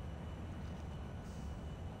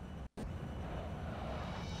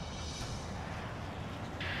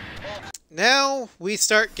 Now we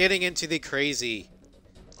start getting into the crazy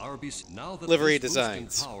RBC, now that livery this boost in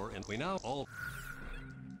designs. Power and we now all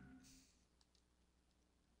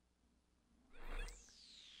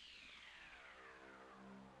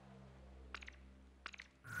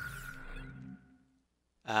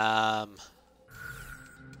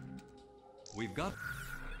we've got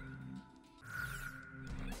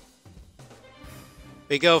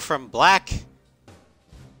we go from black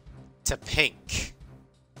to pink.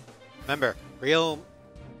 Remember, real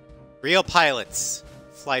pilots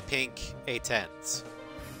fly pink A-10s.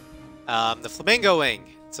 The Flamingo Wing,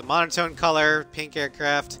 it's a monotone color, pink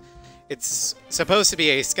aircraft. It's supposed to be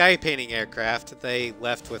a sky painting aircraft. They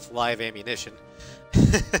left with live ammunition.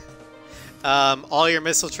 All your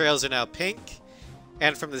missile trails are now pink.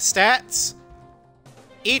 And from the stats,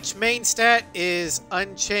 each main stat is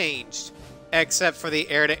unchanged, except for the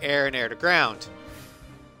air-to-air and air-to-ground,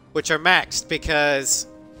 which are maxed because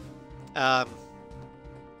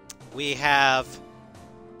we have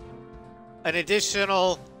an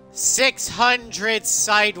additional 600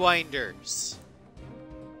 Sidewinders.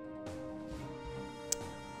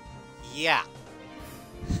 Yeah.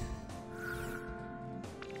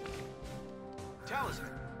 Talisman,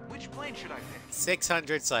 which plane should I pick?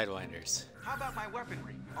 600 Sidewinders. How about my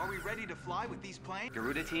weaponry? Are we ready to fly with these planes?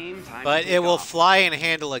 Garuda team, time But to take it will off. fly and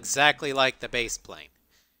handle exactly like the base plane.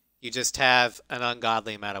 You just have an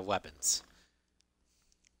ungodly amount of weapons.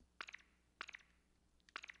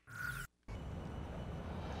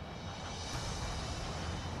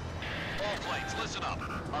 All planes, listen up.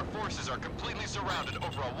 Our forces are completely surrounded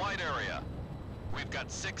over a wide area. We've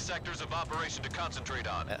got 6 sectors of operation to concentrate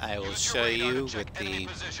on. I will Use show your radar you to check with enemy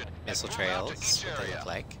the position and missile move out to trails each what they area. look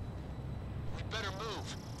like. We better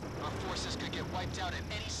move. Our forces could get wiped out at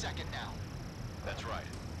any second now. That's right.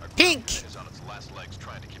 Our Pink! ground is on its last legs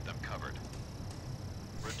trying to keep them covered.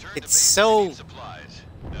 Return to It's base so- to need supplies.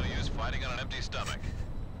 No use fighting on an empty stomach.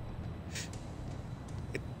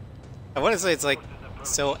 I want to say it's like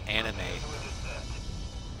so anime.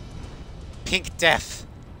 Pink Death.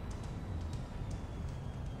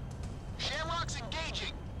 Shamrock's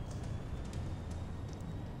engaging.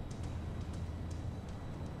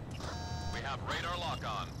 We have radar lock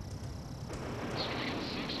on. Striking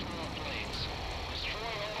 6 small planes.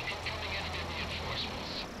 Destroy all incoming enemy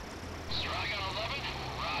reinforcements. Strike on 11?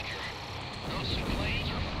 Roger. Those 2 planes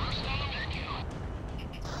are first on the menu.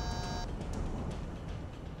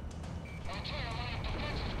 Our entire line of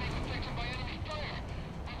defense is being affected by enemy fire.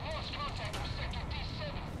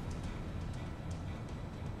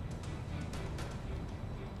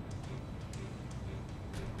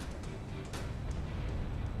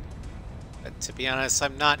 But to be honest,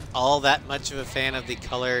 I'm not all that much of a fan of the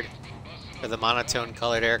colored, or the monotone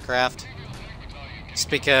colored aircraft. Just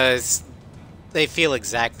because they feel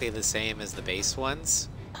exactly the same as the base ones.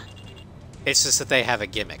 It's just that they have a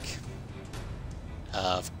gimmick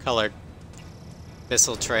of colored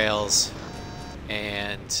missile trails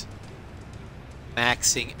and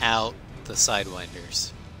maxing out the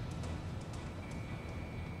Sidewinders.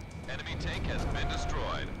 Enemy tank has been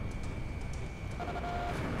destroyed.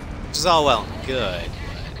 Which is all well and good.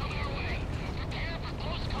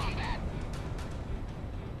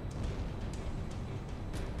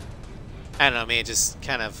 I don't know, I mean, it just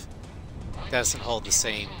kind of doesn't hold the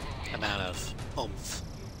same amount of oomph.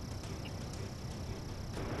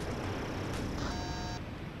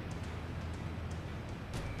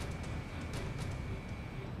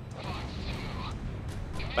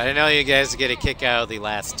 But I know you guys get a kick out of the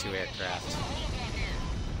last two aircraft.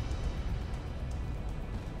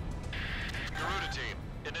 Garuda team,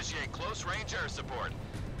 initiate close range air support.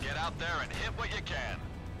 Get out there and hit what you can.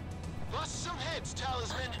 Lost some heads,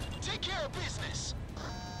 Talisman. Take care of business.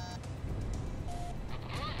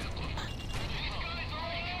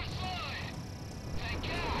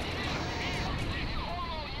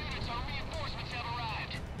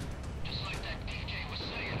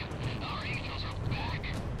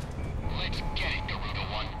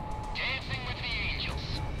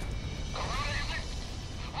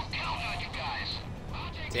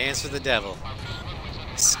 Dance with the devil.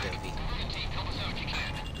 Stovey.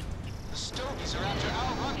 The Stovies are after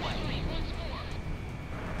our runway.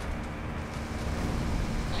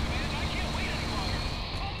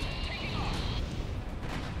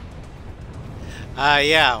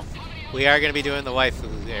 Yeah. We are going to be doing the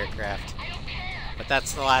waifu aircraft. But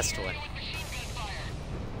that's the last one.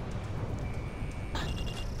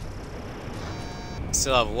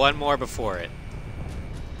 Still have one more before it.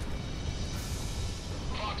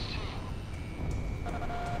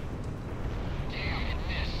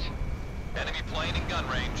 Enemy plane in gun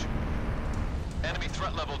range. Enemy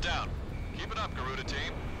threat level down. Keep it up, Garuda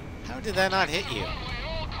team. How did that not hit you?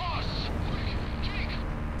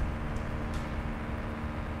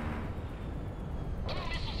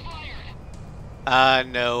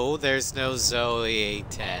 No, there's no Zoe A-10.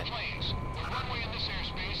 The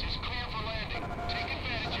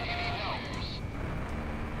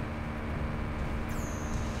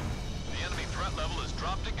enemy threat level has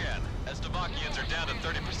dropped again, as Davakians are down to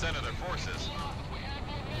 30% of their forces.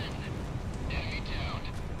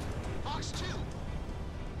 Fox 2.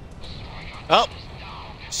 Oh!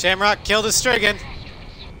 Shamrock killed a Strigan.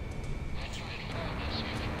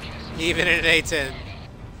 Even in an A-10.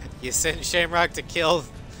 You send Shamrock to kill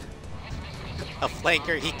a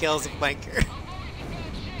flanker, he kills a flanker.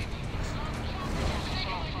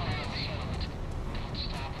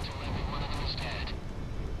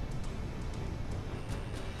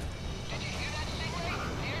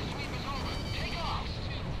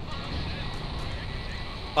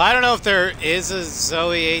 Well, I don't know if there is a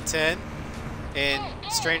Zoe A-10 in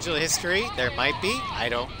Stranger History. There might be. I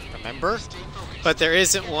don't remember. But there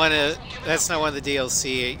isn't one. That's not one of the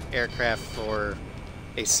DLC aircraft for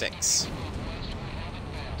A6.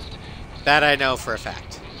 That I know for a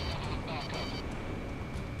fact.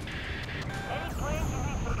 Any planes who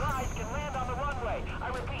need supplies can land on the runway. I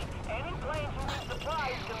repeat, any planes who need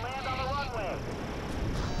supplies can land on the runway.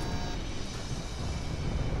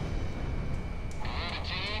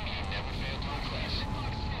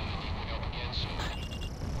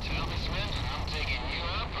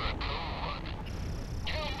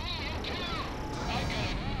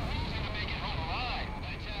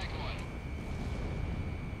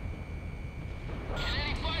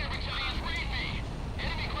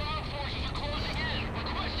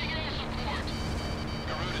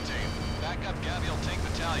 Garuda team, back up Gavial Tank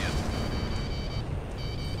Battalion.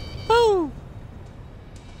 Woo!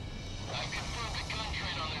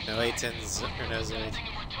 No A-10s or no Zoe.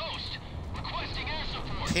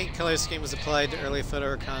 Pink color scheme was applied to early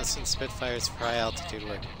photo reconnaissance Spitfires for high altitude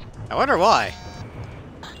work. I wonder why.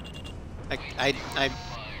 I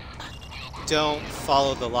don't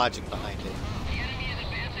follow the logic behind it.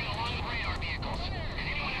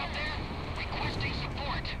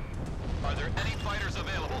 Are there any fighters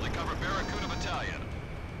available to cover Barracuda Battalion?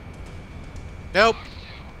 Nope.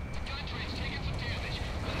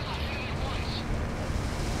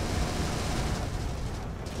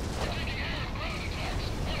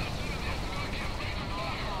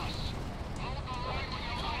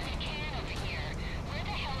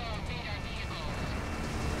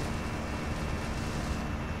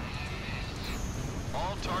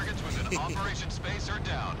 All targets within operation space are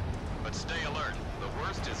down, but stay alert. The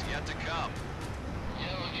worst is yet to come.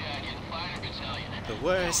 Yellow Jacket, Fighter Battalion. The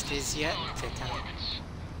worst is yet to come. Performance.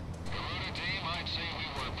 Garuda team, I'd say we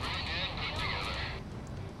were pretty damn good together.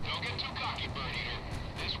 Don't get too cocky, Bird Eater.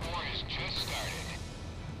 This war has just started.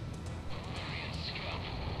 Marion Scout,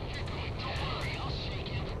 you're going. Don't worry, I'll shake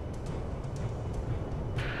him.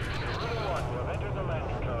 Garuda 1, you have entered the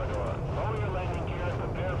landing corridor. Lower your landing gear and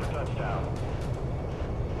prepare for touchdown.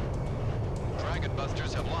 Dragon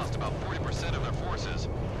Busters have lost about 40% of their forces.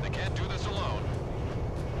 They can't do this alone.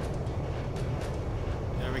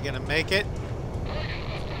 Are we gonna make it?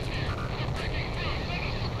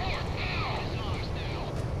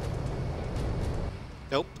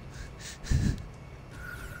 Nope.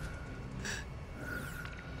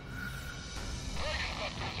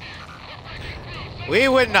 We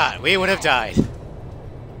would not. We would have died.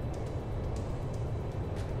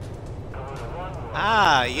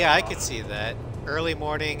 Ah, yeah, I could see that. Early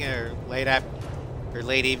morning or late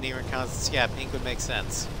evening reconnaissance. Yeah, pink would make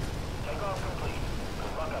sense. Take off complete.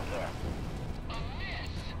 Good luck up there.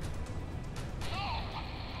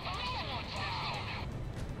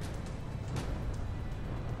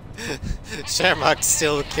 Shamrock's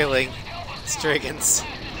still killing Striggans.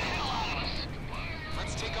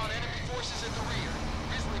 Let's take on enemy forces in the rear.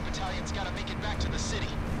 Grizzly Battalion's gotta make it back to the city.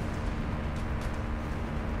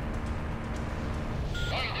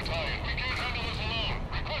 Fighter Battalion, we can't handle this alone.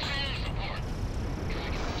 Requesting air support.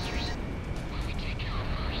 Dragon Busters, what we take care of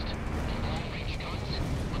first? The long-range guns?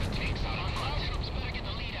 Or the tanks out on our troops back in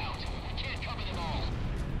the lead out? We can't cover them all.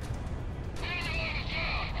 Enemy line is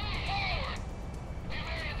down! Move forward! The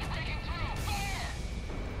Americans are breaking through! Fire!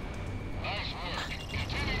 Nice work.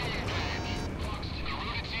 Continue to engage. Fox to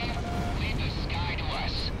Garuda team, leave the sky to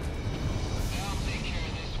us. They'll take care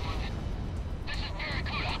of this one. This is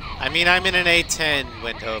Barracuda. I mean, I'm in an A-10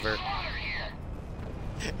 Windhover.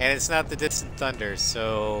 And it's not the Distant Thunder,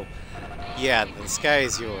 so... Yeah, the sky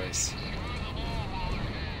is yours.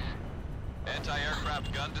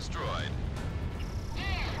 Anti-aircraft gun destroyed.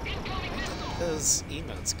 Those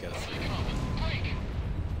emotes go through.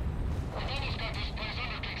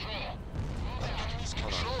 Enemy's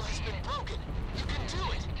control has been broken. You can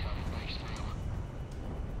do it.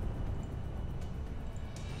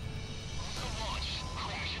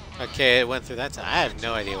 Okay, it went through that time. I have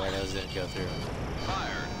no idea why those didn't go through.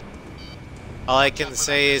 Fired. All I can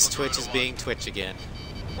say is Twitch is being Twitch again.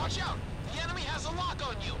 Watch out! The enemy has a lock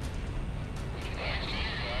on you. Thanks to you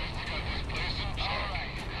guys, we got this place in check.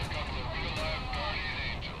 Alright, a couple of real-life guardian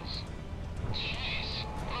angels. Jeez,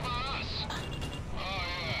 what about us? Oh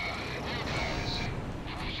yeah, you guys.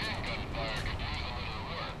 The machine gun fire could use a little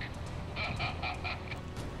work.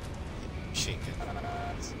 Machine gun.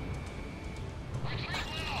 Retreat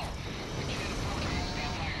now! We can't afford to use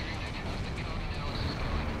that higher unit as the code analysis is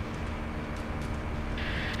going.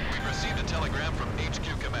 We've received a telegram from HQ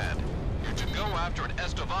Command. You're to go after an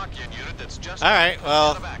Estovakian unit that's just Alright,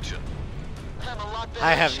 well, out of action. I'm a lot better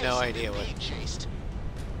I at have no chasing idea than what... being chased.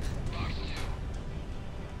 Box 2.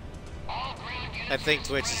 All ground units... I think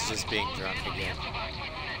Twitch is just being drunk again.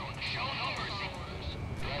 Show numbers.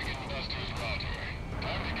 Dragon Busters, roger.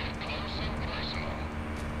 Time to get close and personal.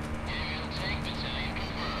 Aerial Tank Battalion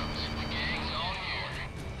confirms. The gang's all here.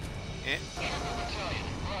 Eh. Triple Battalion,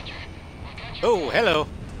 roger. We got you. Oh, hello.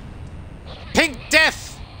 Pink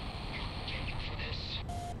Death! Thank you for this.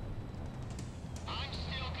 I'm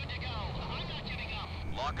still good to go. I'm not giving up.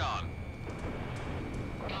 Lock on.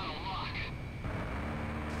 Got a lock.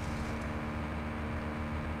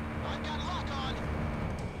 I've got lock on.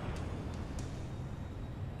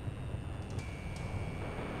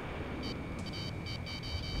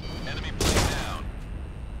 Enemy plane down.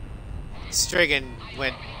 Strigan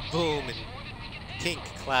went boom and pink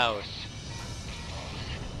cloud.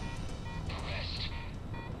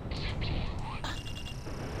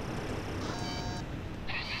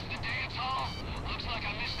 Is this the dance hall? Looks like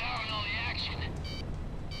I missed out on all the action.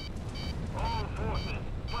 All forces,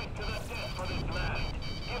 fight to the death for this land.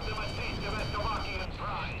 Give them a taste of Estovakian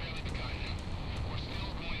pride. We're still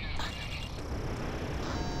going after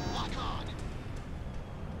Lock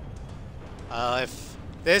on. If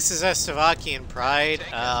this is Estovakian pride,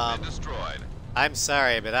 Tank has been destroyed. I'm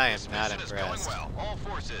sorry, but I am This not mission impressed. is going well. All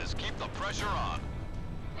forces, keep the pressure on.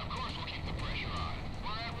 Of course we'll keep the pressure on.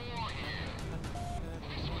 We're at war here.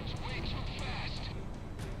 This one's way too fast.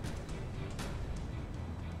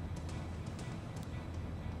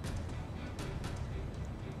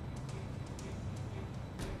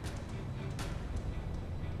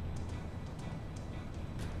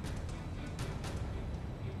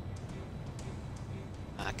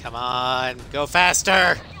 Ah, come on, go faster!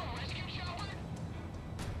 Rescue chopper?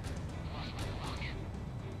 Lost my lock.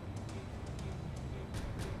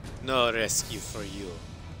 No rescue for you.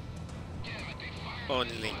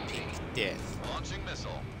 Only pink death. Launching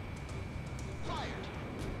missile. Fired.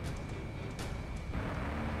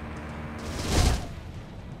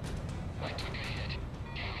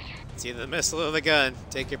 It's either the missile or the gun.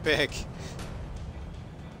 Take your pick.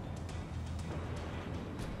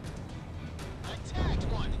 I tagged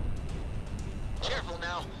one. Careful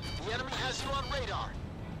now. The enemy has you on radar.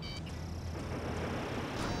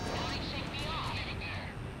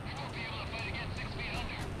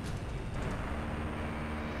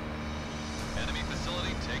 Enemy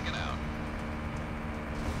facility taken out.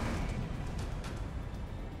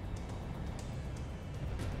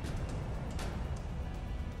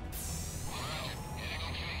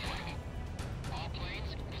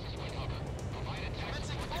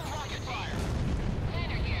 Commencing full rocket fire.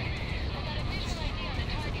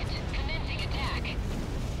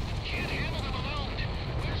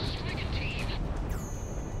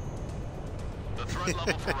 The threat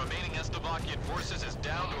level for remaining Estavakian forces is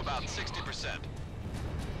down to about 60%.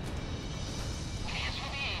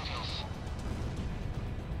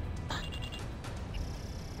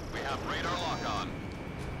 We have radar lock on.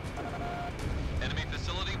 Enemy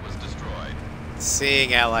facility was destroyed.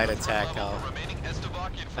 Seeing Allied The threat attack level all. for remaining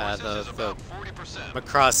Estavakian forces is The about 40%.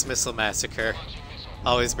 Macross Missile Massacre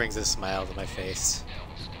always brings a smile to my face.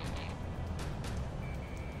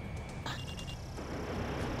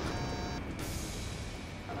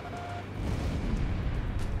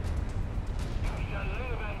 You shall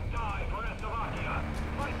live and die for Slovakia.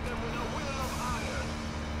 Fight them with a will of iron.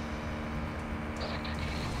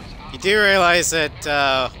 You do realize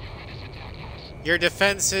that your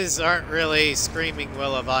defenses aren't really screaming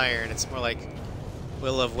Will of Iron, it's more like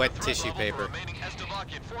Will of Wet Threat Tissue level Paper. for remaining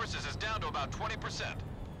Estavakian forces is down to about 20%.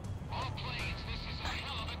 All planes, this is a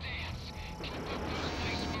hell of a dance. Keep up those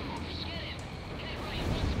nice moves. Get in. Get it right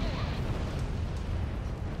once more.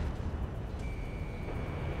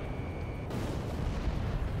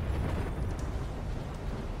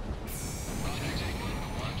 Roger, take one.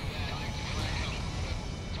 Roger that.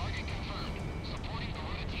 Target confirmed. Supporting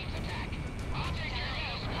Garuda team's attack. I'll take care of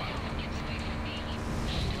this one. It's late for me.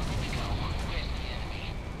 Still good to go. Where's the enemy?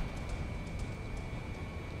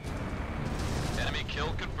 Enemy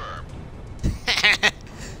kill confirmed.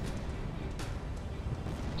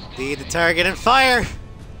 Lead the target and fire!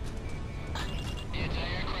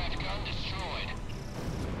 Anti-aircraft gun destroyed.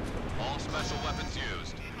 All special weapons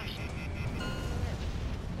used.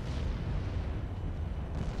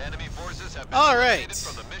 Enemy forces have been All eliminated right.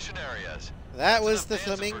 from the mission areas. That That's was enough the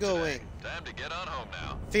dancing for Flamingo today. Wing. Time to get on home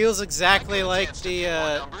now. Feels exactly I got a like chance to the get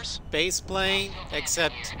more numbers. base plane,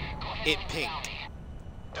 except it pink.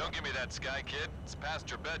 Don't give me that, Sky Kid. It's past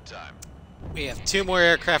your bedtime. We have 2 more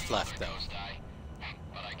aircraft left, though. Ghost Eye.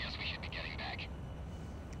 But I guess we should be getting back.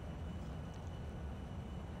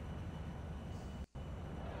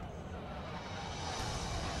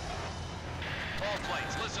 All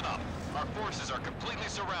planes, listen up. Our forces are completely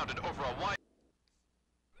surrounded over a wide...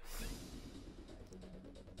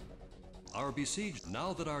 Our besieged.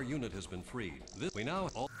 Now that our unit has been freed, we now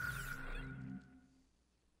all.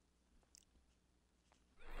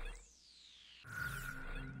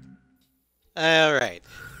 Alright.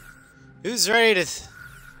 Who's ready to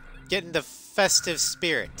get into festive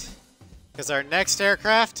spirit? Because our next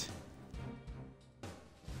aircraft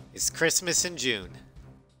is Christmas in June.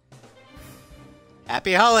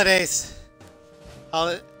 Happy holidays!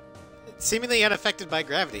 Seemingly unaffected by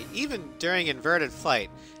gravity, even during inverted flight,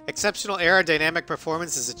 exceptional aerodynamic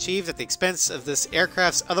performance is achieved at the expense of this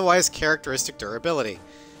aircraft's otherwise characteristic durability.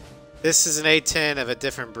 This is an A-10 of a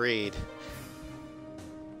different breed.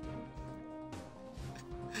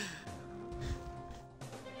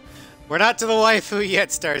 We're not to the waifu yet,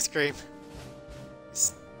 Starscream.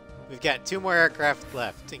 We've got 2 more aircraft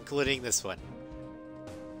left, including this one.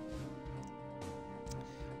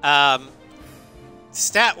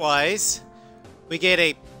 Stat-wise, we get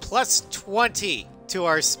a plus 20 to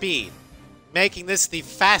our speed, making this the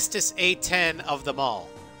fastest A-10 of them all.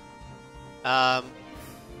 Our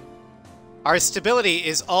stability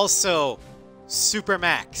is also super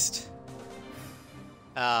maxed.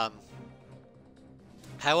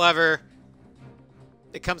 However,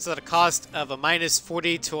 it comes at a cost of a minus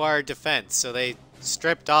 40 to our defense, so they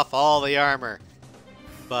stripped off all the armor.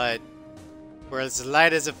 But we're as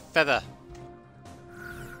light as a feather.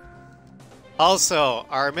 Also,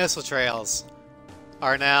 our missile trails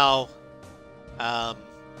are now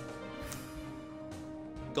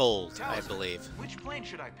gold, I Towser, believe. Which plane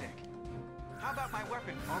should I pick? How about my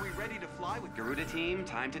weapon? Are we ready to fly with Garuda team,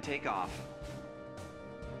 time to take off.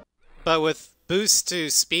 But with boost to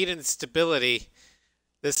speed and stability,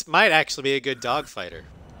 This might actually be a good dogfighter.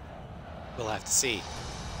 We'll have to see.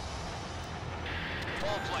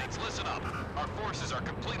 All planes, listen up. Our forces are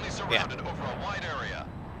completely surrounded over a wide area.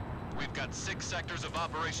 We've got 6 sectors of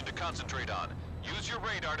operation to concentrate on. Use your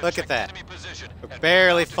radar to Look check at that. enemy position. We're and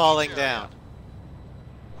barely move out to falling each area. down.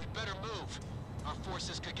 We better move. Our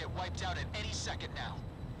forces could get wiped out at any second now.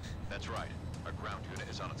 That's right. Our ground unit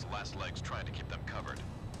is on its last legs trying to keep them covered.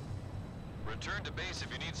 Return to base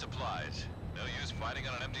if you need supplies. No use fighting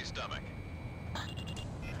on an empty stomach.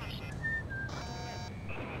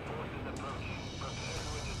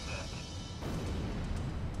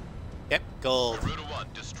 Yep, gold. Garuda 1,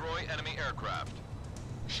 destroy enemy aircraft.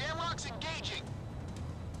 Shamrock's engaging.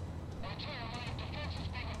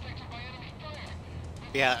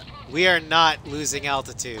 Yeah, we are not losing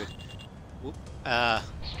altitude.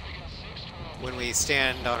 When we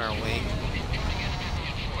stand on our wing.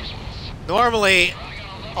 Normally,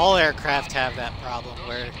 all aircraft have that problem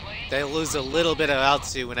where they lose a little bit of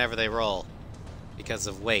altitude whenever they roll because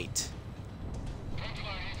of weight.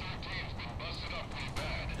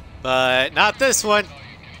 But not this one.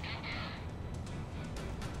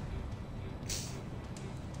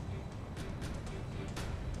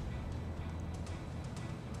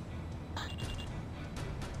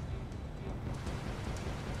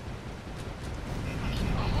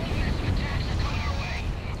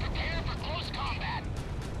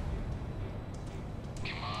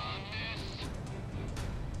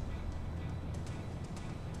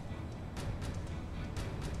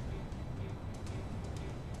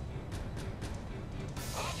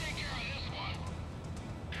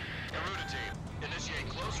 Garuda team, initiate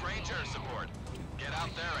close-range air support. Get out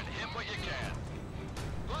there and hit what you can.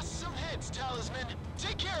 Bust some heads, Talisman.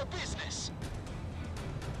 Take care of business.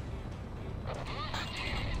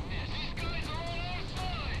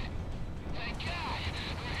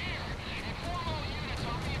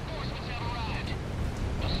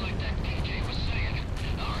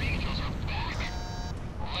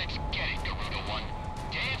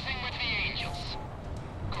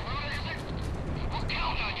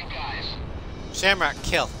 Shamrock,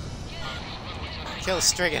 kill. Kill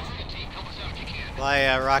Strigan.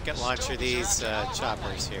 Fly rocket launcher these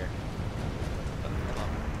choppers here.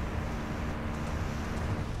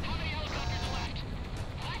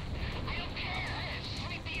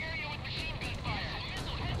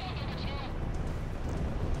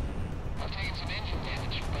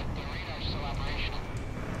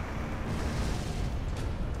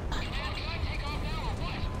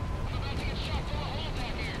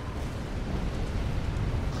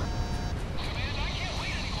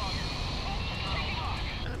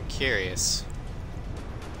 Curious.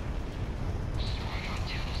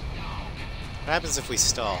 What happens if we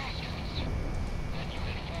stall?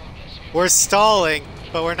 We're stalling,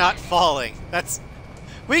 but we're not falling.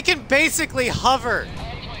 We can basically hover.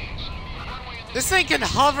 This thing can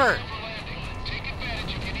hover.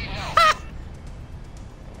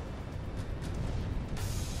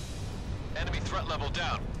 Enemy threat level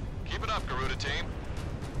down. Keep it up, Garuda team.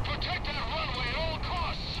 Protect that runway at all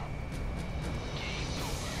costs.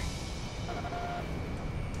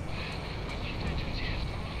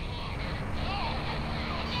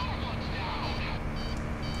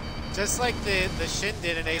 Just like the Shin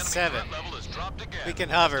did in Enemy A7. threat level is dropped again. We can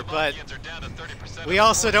hover, but Slovakians are down to 30% we of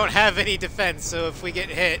also their don't have any defense, so if we get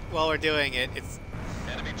hit while we're doing it, it's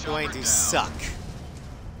enemy chopper going to down. suck.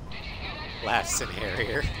 Laughs in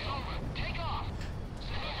Harrier.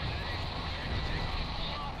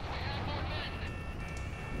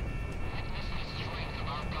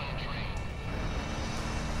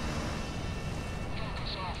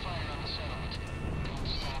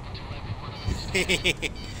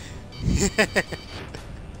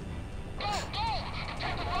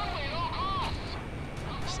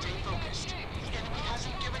 Stay focused. The enemy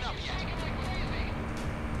hasn't given up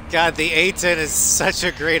yet. God, the A-10 is such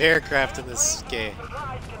a great aircraft in this game.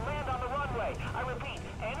 Supplies can land on the runway. I repeat,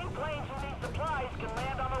 any planes who need supplies can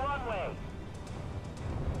land on the runway.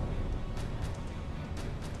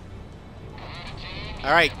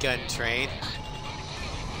 All right, gun train.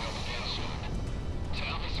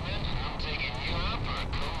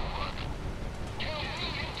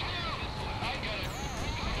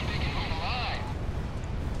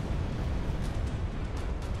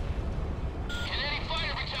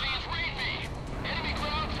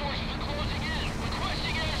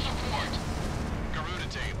 Garuda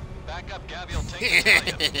team, back up Gavial tank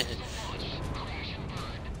battalion.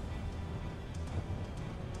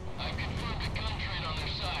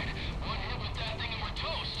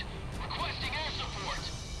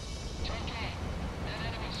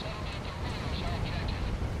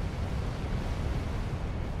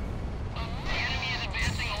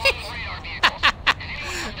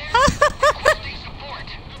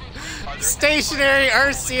 stationary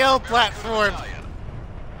RCL platform.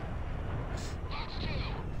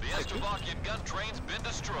 The Estrovakian gun train's been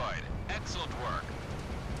destroyed. Excellent work.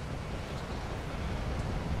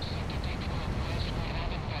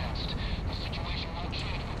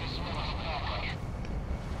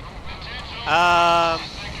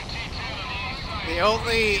 The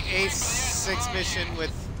only A6 mission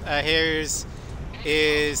with Harriers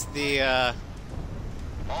is the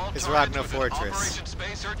Rogno Fortress.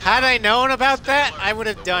 Had I known about that, I would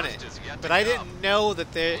have done it, but I didn't know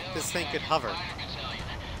that this thing could hover.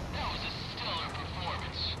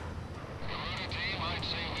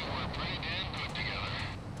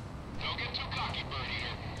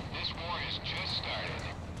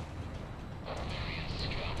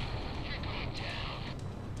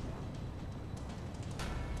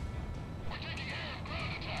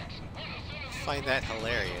 Find that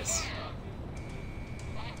hilarious.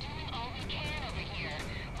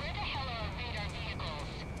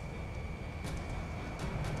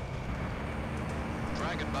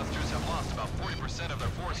 Dragon Busters have lost about 40% of their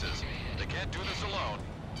forces. They can't do this alone.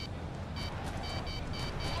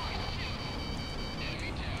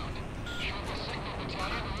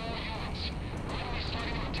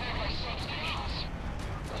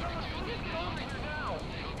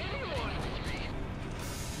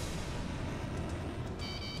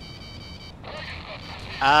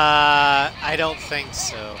 I don't think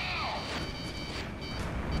so.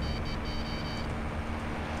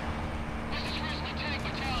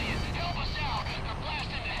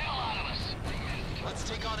 Let's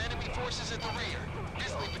take on enemy forces at the rear.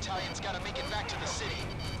 Grizzly Battalion's got to make it back to the city.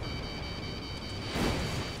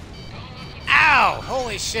 Ow!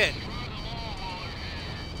 Holy shit!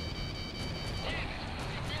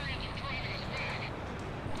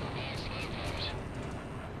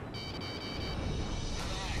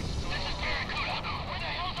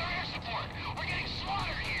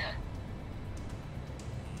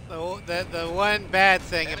 The one bad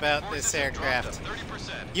thing about this aircraft,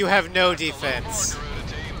 you have no defense.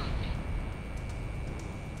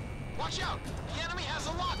 Watch out! The enemy has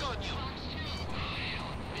a lock on you!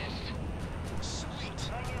 Sweet.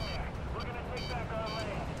 Hang in there. We're gonna take back our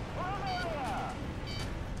land. Bomb area!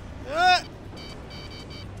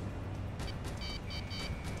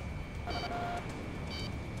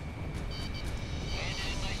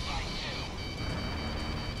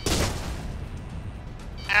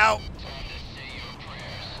 Ow!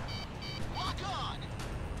 Lock on!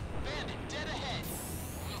 Bandit dead ahead.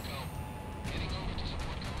 Wilco, getting over to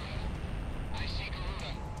support Garuda. I see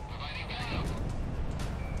Garuda, providing backup.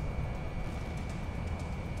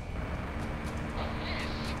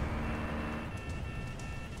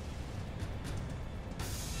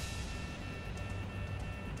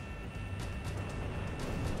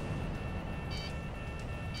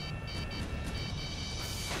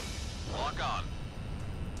 Lock on.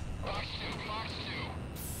 Fox 2, Fox 2.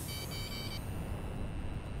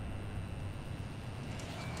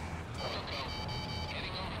 Wilco,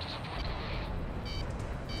 getting over to support Garuda.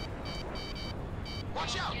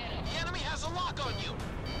 Watch out! The enemy has a lock on you!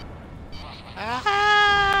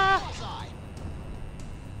 Ah! Bullseye!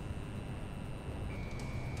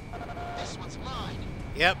 This one's mine.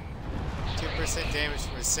 Yep. 2% damage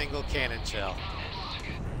from a single cannon shell.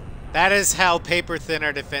 That is how paper thin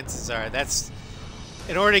our defenses are. That's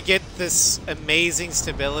in order to get this amazing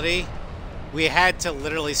stability, we had to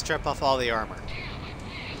literally strip off all the armor.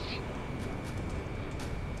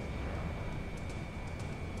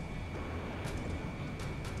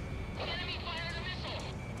 Enemy fired a missile.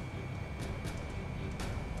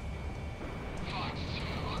 Fox 2.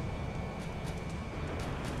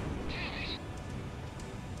 Damn it.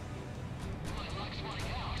 My luck's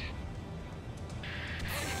running out.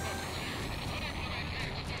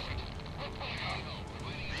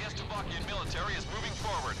 The Estrovakian military is moving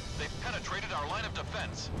forward. They've penetrated our line of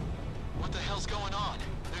defense. What the hell's going on?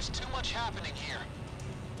 There's too much happening here.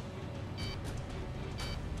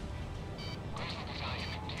 Grizzly Battalion,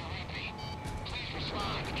 do you read me? Please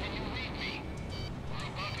respond. Can you read me? We're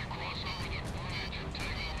about to cross over the bridge and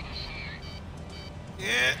take over the city.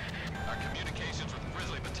 Yeah. Our communications with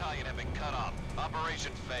Grizzly Battalion have been cut off.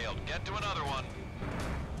 Operation failed. Get to another one.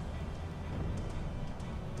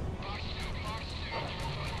 Fox 2, Fox 2.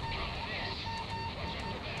 Copy this.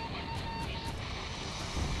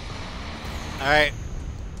 Alright.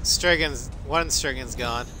 One Strigan's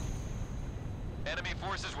gone. Enemy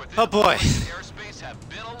forces within Oh, boy. operated airspace have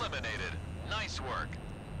been eliminated. Nice work.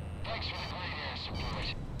 Thanks for the great air support.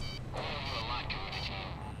 We owe you a lot, Garuda team.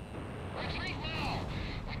 Retreat now!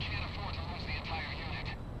 We can't afford to lose the entire unit.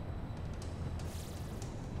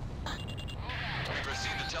 We've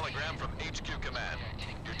received a telegram from HQ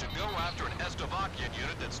Estovakian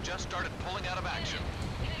unit that's just started pulling out of action.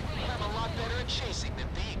 I'm a lot better at chasing than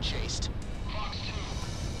being chased. Fox 2.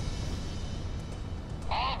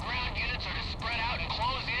 All ground units are to spread out and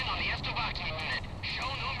close in on the Estovakian unit. Show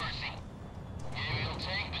no mercy. Aerial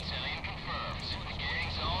tank battalion confirms. The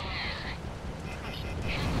gang's all here.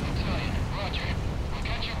 Battalion, roger. We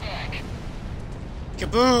got your back.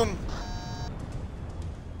 Kaboom!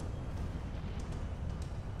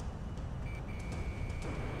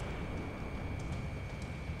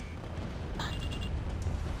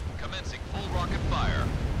 Commencing full rocket fire.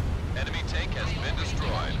 Enemy tank has been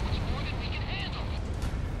destroyed. Much more than we can handle.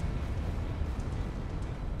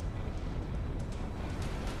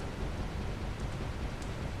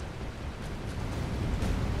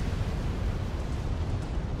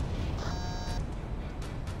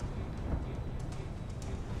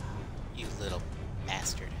 You little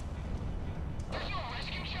bastard. Are you a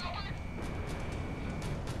rescue chopper?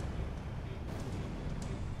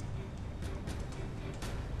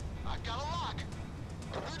 I've got a lock.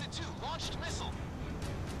 Garuda 2 launched missile.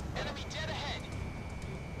 Enemy dead ahead.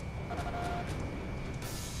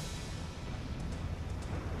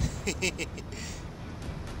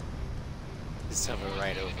 Just have a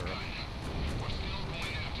right over. We're still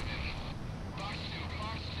going after them. Fox 2,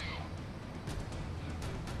 Fox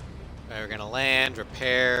 2. We're gonna land,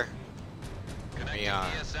 repair. Connecting are.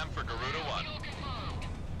 ESM for Garuda 1. Kill confirmed.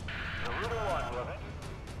 Garuda 1, Robert.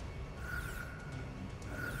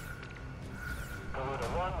 Garuda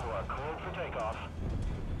 1, you are cleared for takeoff.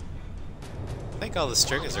 I think all the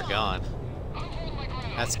stringers are gone. I'm holding my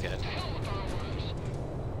ground. That's good. To hell with our orders.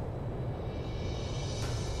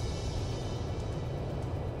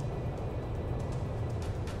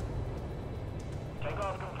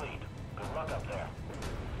 Takeoff complete. Good luck up there.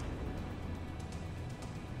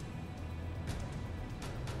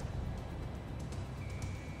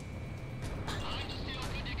 I'm still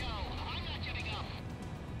good to go. I'm not giving up.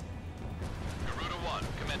 Garuda 1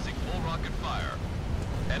 commencing full rocket fire.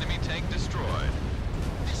 Enemy tank destroyed.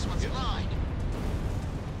 This one's mine.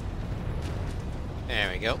 There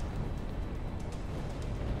we go.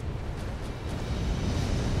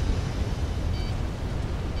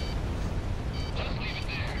 Just leave it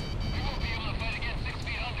there. We won't be able to fight again 6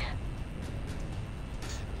 feet under.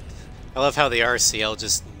 I love how the RCL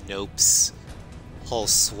just nopes whole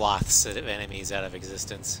swaths of enemies out of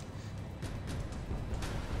existence.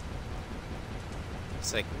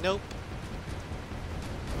 It's like, nope.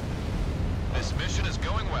 This mission is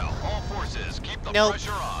going well. All forces, keep the Nope.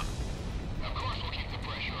 pressure on. Of course we'll keep the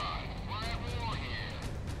pressure on. We're at war here.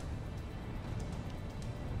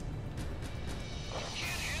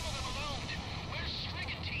 Can't handle them alone. Where's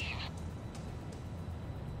Strigan team?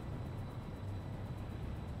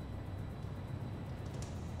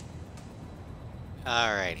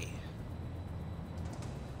 Alrighty.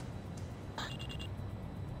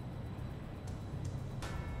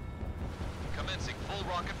 Commencing full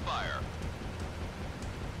rocket fire.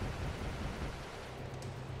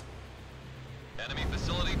 Enemy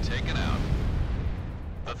facility taken out.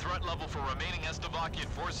 The threat level for remaining Estovakian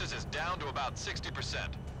forces is down to about 60%.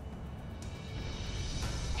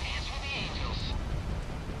 Hands for the angels.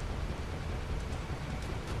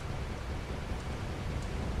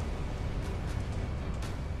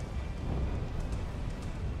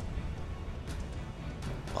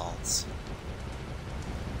 Balls.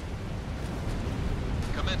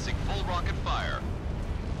 Commencing full rocket fire.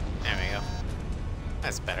 There we go.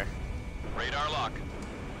 That's better. Radar lock.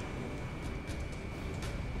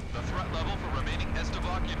 The threat level for remaining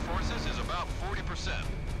Estovakian forces is about 40%.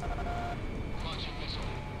 Launching missile.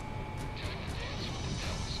 Time to dance with the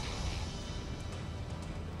devil's stone.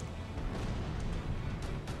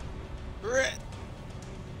 Brett.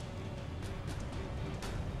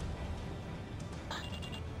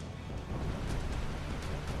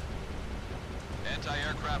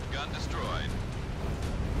 Anti-aircraft gun destroyed.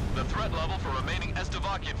 The threat level for remaining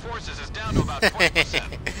Estovakian forces is down to about 20%.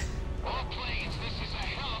 All planes, this is a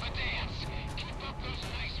hell of a dance. Keep up those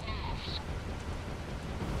nice moves.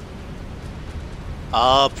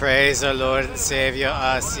 All praise our Lord and Savior,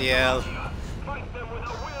 RCL. Fight them with a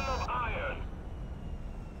will of iron.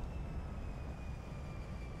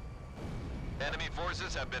 Enemy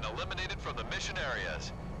forces have been eliminated from the mission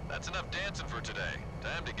areas. That's enough dancing for today.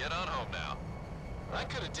 Time to get on home now. I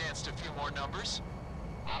could have danced a few more numbers.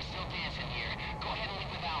 I'm still dancing here. Go ahead and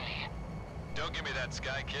leave without me. Don't give me that,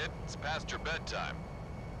 Sky Kid. It's past your bedtime.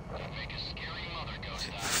 You make a scary mother ghost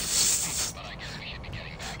die. But I guess we should be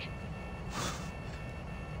getting back.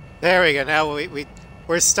 There we go. Now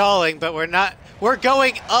we're stalling, but we're not. We're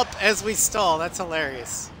going up as we stall. That's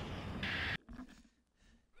hilarious.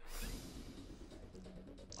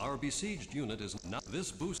 Our besieged unit is now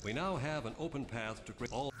this boost. We now have an open path to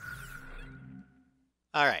create all.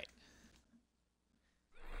 All right.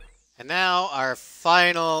 And now our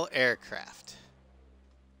final aircraft.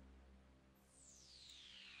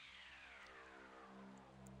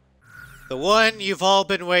 The one you've all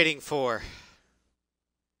been waiting for.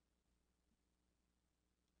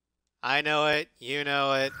 I know it, you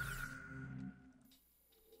know it.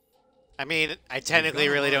 I mean, I technically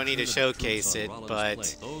really don't need to showcase it,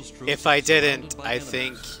 but if I didn't, I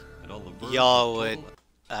think y'all would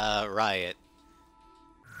riot.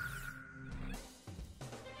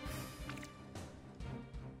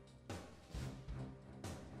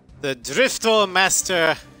 The Drifthog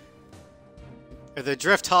Master, or the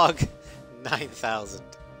Drifthog 9000.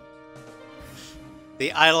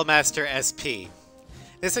 The Idolmaster SP.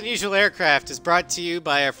 This unusual aircraft is brought to you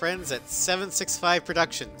by our friends at 765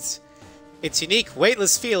 Productions. Its unique,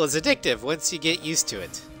 weightless feel is addictive once you get used to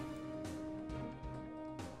it.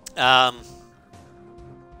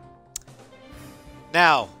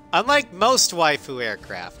 Now, unlike most waifu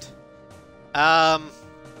aircraft,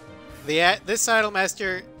 this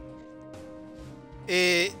Idolmaster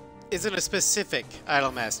isn't a specific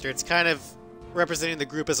Idolmaster. It's kind of representing the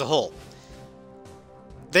group as a whole.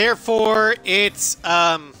 Therefore, its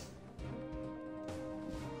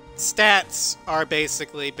stats are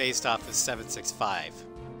basically based off of 765.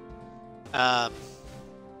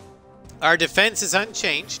 Our defense is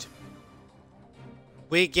unchanged.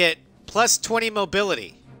 We get plus 20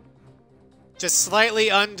 mobility, just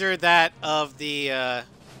slightly under that of the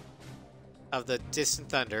Distant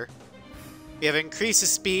Thunder. We have increased the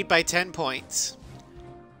speed by 10 points.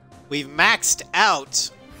 We've maxed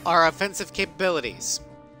out our offensive capabilities.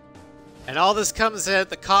 And all this comes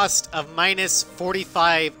at the cost of minus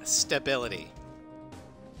 45 stability.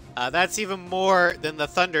 That's even more than the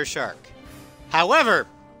Thunder Shark. However,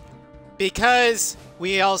 because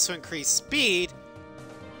we also increase speed,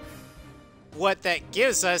 what that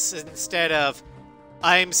gives us, instead of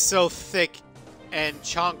I'm so thick and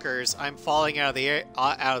chonkers, I'm falling out of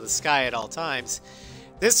the sky at all times,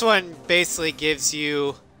 this one basically gives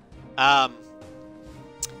you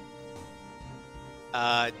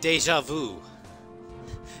deja vu.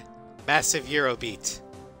 Massive Eurobeat.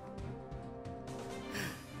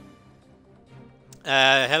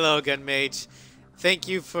 Hello, Gun Mage. Thank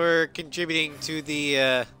you for contributing to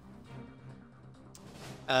the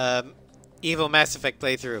Evil Mass Effect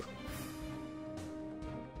playthrough.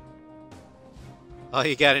 Oh,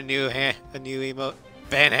 you got a new emote,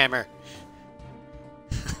 Banhammer.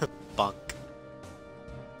 Bunk.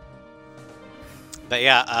 But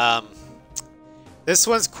yeah, this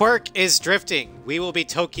one's quirk is drifting. We will be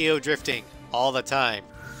Tokyo drifting all the time.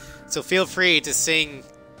 So feel free to sing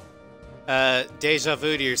Deja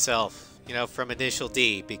Vu to yourself, you know, from Initial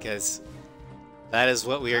D, because that is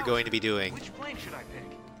what we are going to be doing. Which plane should I pick?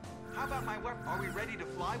 How about my weapon? Are we ready to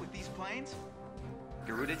fly with these planes?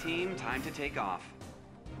 Garuda team, time to take off.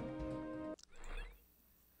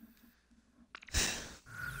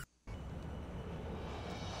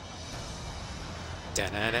 All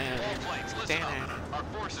planes, listen up. Our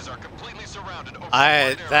forces are completely surrounded over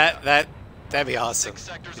that'd be awesome. 6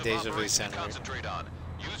 sectors The of Deja Vu operation to sound. concentrate on.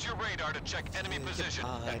 Use your radar to check enemy position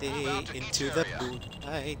and Body move out to each into the area.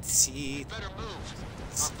 moonlight, see Better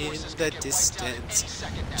move. in the distance.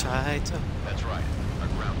 Try to That's right. Our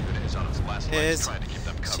ground unit is on its last legs is trying to keep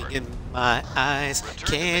them covered. in my eyes. Return to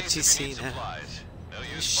Can't base you if see need now? supplies. No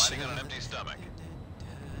use fighting on an empty stomach.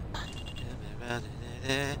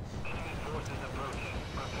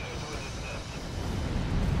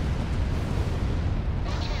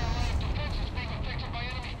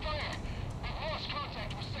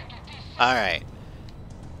 All right.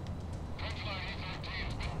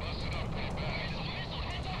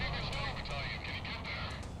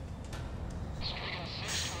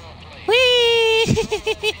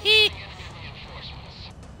 Whee!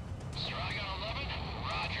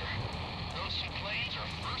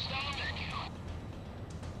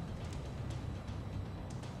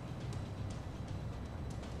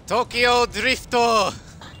 Tokyo Drifto!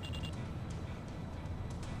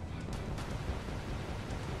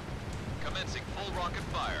 Commencing full rocket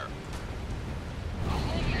fire.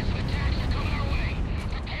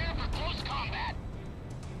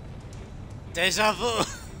 Deja vu!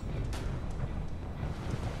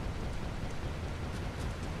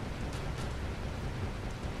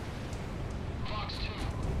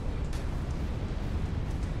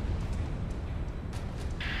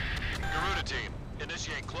 Garuda team,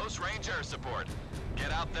 initiate close range air support.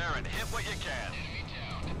 Get out there and hit what you can.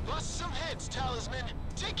 Bust some heads, Talisman.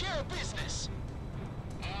 Take care of business.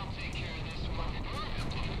 I'll take care of this one.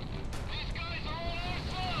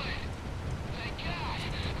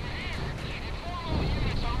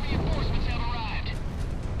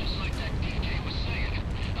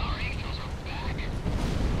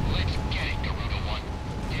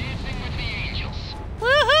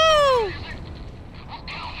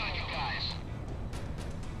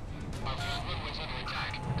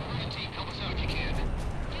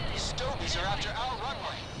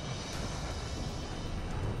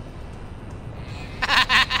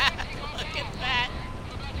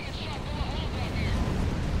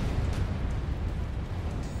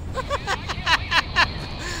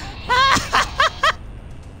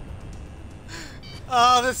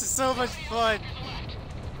 Oh, this is so much fun.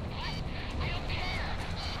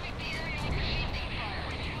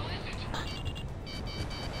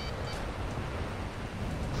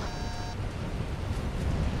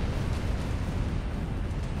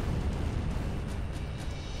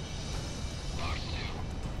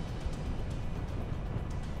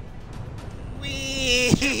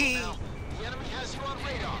 Whee! The enemy has you on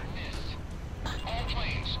radar.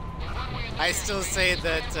 I still say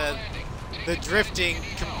that the drifting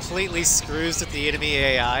completely screws with the enemy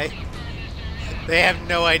AI. They have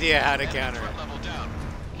no idea how to counter it. Level down.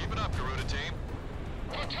 Keep it up, Garuda team.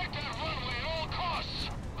 Protect that runway at all costs.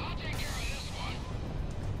 I'll take care of this one.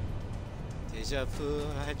 Deja vu,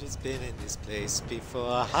 I've just been in this place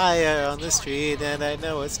before. Higher on the street, and I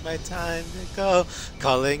know it's my time to go.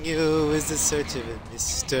 Calling you is the search of a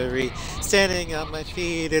mystery. Standing on my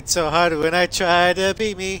feet, it's so hard when I try to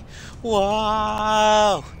be me.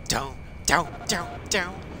 Whoa! Down, down, down,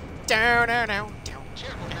 down, down, down, down, down.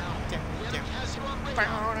 Careful now. The enemy has you on radar. I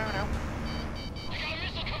got a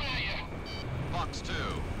missile coming at you. Fox 2.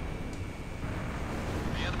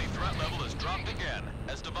 The enemy threat level is dropped again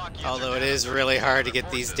as Davakians Although are it down is to really 40% hard to of their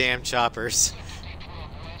get these forces. damn choppers. The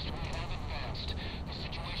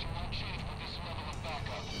situation won't change with this level of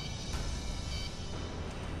backup.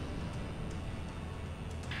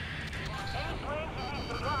 Any planes who need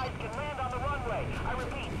supplies can land on the runway. I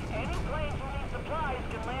repeat, any planes who need supplies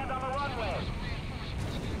can land on the runway.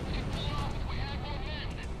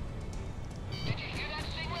 Did you hear that,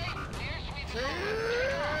 Stingray? The airsweep's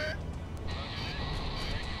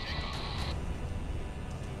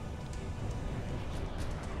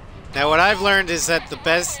Now what I've learned is that the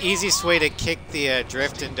best, easiest way to kick the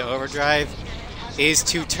drift into overdrive is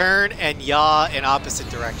to turn and yaw in opposite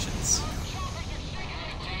directions.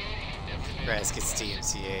 Grass gets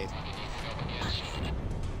TMCA'd.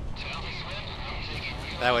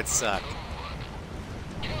 That would suck.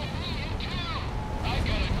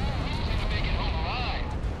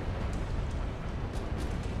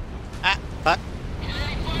 Ah, fuck.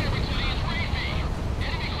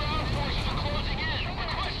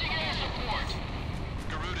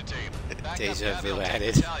 Garuda team. back up Deja Aviel vu Tank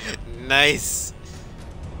added. Battalion. Nice.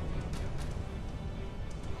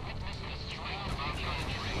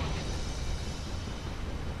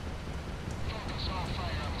 Focus all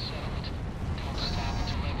fire on the settlement. Don't stop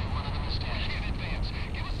until everyone in the mustache can advance.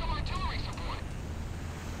 Give us some artillery support.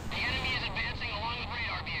 The enemy is advancing along with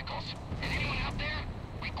radar vehicles. Is anyone out there?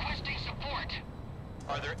 Requesting support.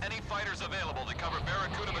 Are there any fighters available to cover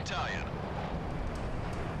Barracuda Battalion?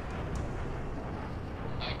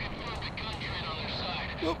 I've confirmed a gun train on their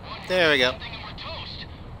side. Oop, there we go. Something and we're toast.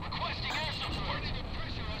 Requesting air support.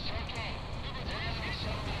 Pressure us, okay. The enemy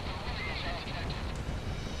settlement at the ready is our objective.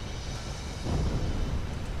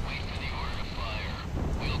 Wait for the order to fire.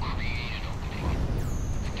 We'll create an opening.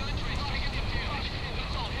 The gun train's taking the damage.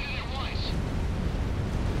 Let's all hit it at once.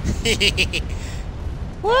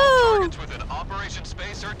 Woo! Targets within Operation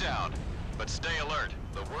Space are down. But stay alert.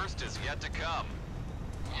 The worst is yet to come.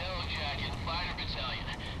 Yellow Jacket Fighter Battalion.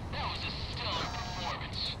 That was a stellar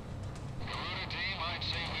performance. Garuda team, I'd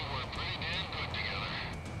say we were pretty damn good together.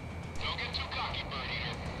 Don't get too cocky, Bird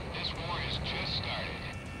Eater. This war has just started.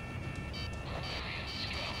 Barbarian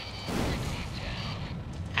scum. We're going down.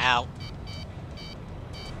 Ow.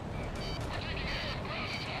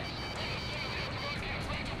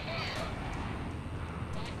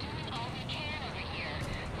 We're doing all we can over here.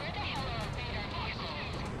 Where the hell are our radar vehicles?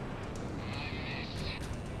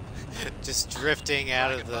 Just drifting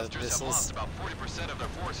out of the Busters have missiles. lost about 40% of their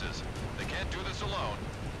forces. They can't do this alone.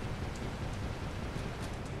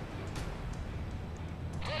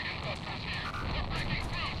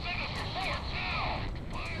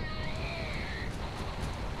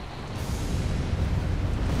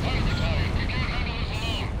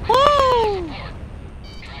 Woo!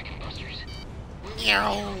 Dragon Busters.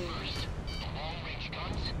 Meow. First, the long-range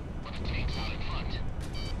guns, or the tanks out in front.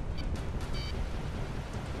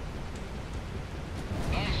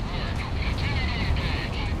 Nice work. Continue to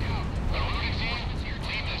engage. Garuda team,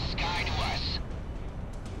 leave the sky to us.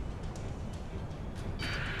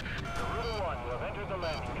 Garuda 1, you have entered the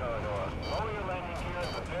landing corridor. Lower your landing gear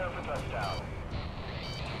and prepare for touchdown.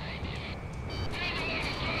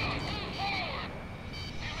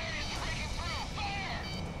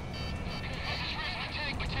 This is Risman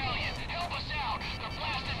Tank Battalion.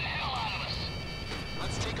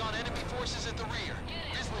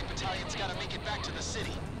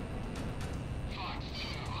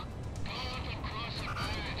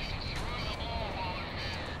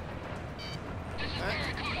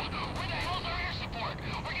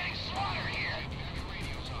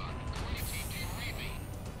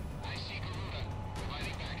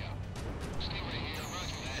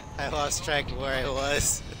 I lost track of where I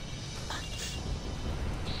was.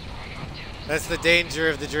 That's the danger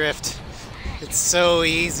of the drift. It's so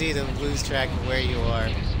easy to lose track of where you are.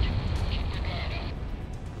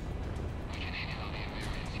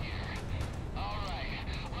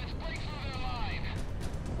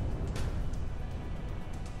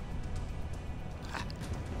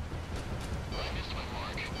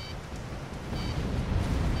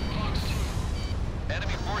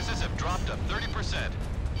 Enemy forces have dropped to 30%.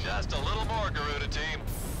 Just a little more, Garuda team.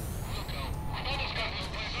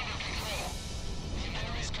 The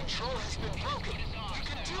enemy's control has been broken. You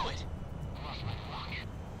can do it.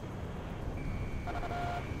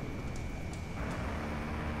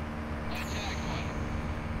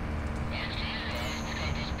 Thanks to you guys, we got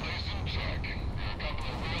this place in check. You're a couple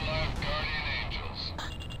of real-life guardian angels.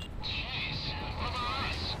 Jeez, what about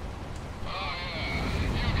us? Oh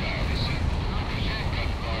yeah, you guys. Machine gun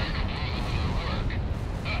fire could do the little work.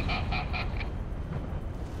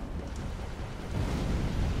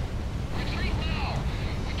 Retreat now!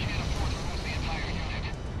 We can't afford to lose the entire unit.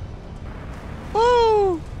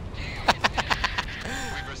 Woo!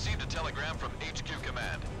 We've received a telegram from HQ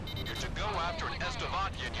Command. You're to go after an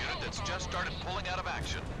Estovakian unit that's just started pulling out of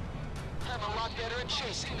action. I'm a lot better at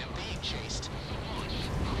chasing than being chased.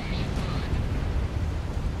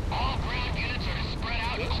 All ground units are to spread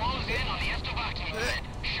out and close in on the Estovaki unit.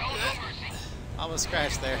 Show no mercy. Almost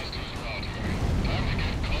crashed there. Time to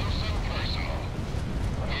get close and personal.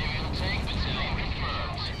 Avian tank battalion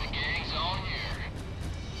confirmed. The gang's all here.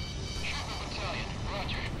 Trooper battalion,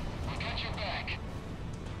 roger. We got your back.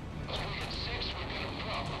 But we at 6, we've got a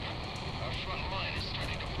problem. Our front line is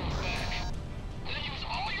starting to pull back. Then use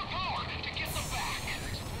all your power to get them back.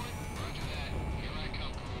 Support? Roger that. Here I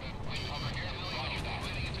come, Garuda. Wait, cover here. Roger that.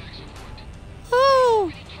 Waiting attack support. Woo!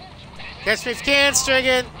 Catch me if you can,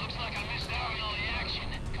 Strigan! Looks like I missed out on all the action.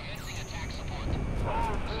 Commencing attack support.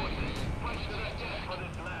 All forces, fight to the death for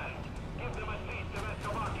this land. Give them a taste of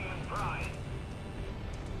Estovakian pride.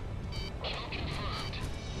 Kill confirmed.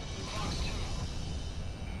 Fox 2.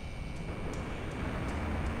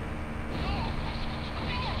 No!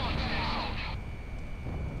 Another one down!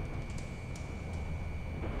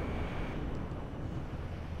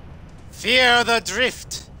 Fear the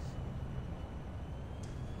drift!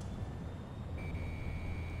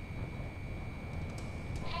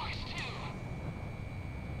 Fox 2!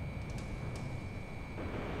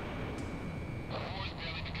 The war's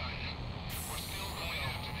barely begun. We're still going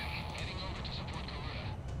after them. Heading over to support Garuda.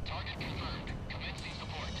 Target confirmed. Commencing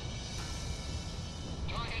support.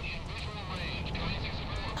 Target in visual range. Commencing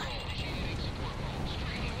support roll. Initiating support roll.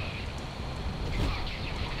 Straight ahead.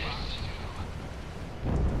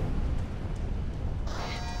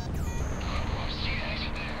 Fox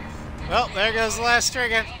 2. Well, there goes the last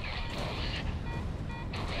Strigan.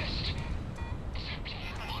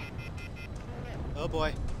 Oh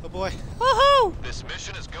boy. Oh boy. Woohoo! This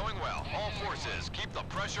mission is going well. All forces, keep the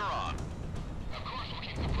pressure on. Of course we'll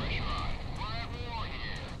keep the pressure on. We're at war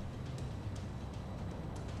here.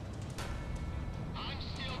 I'm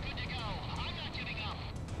still good to go. I'm not giving up.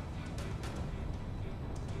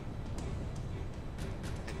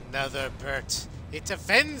 Another Bert. It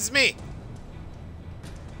offends me!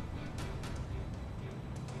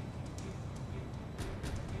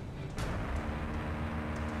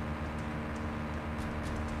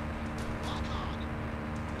 Lock on.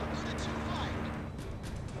 Garuda 2 fired.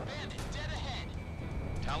 Bandit dead ahead.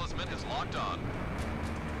 Talisman is locked on.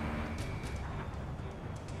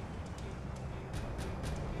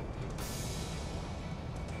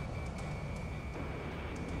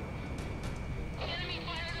 Enemy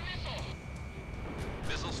fired a missile.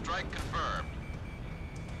 Missile strike confirmed.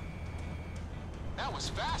 That was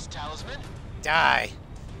fast, Talisman. Die.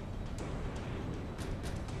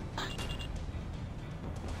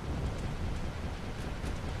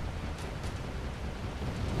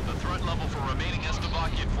 The threat level for remaining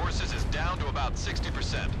Estovakian forces is down to about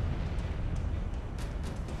 60%.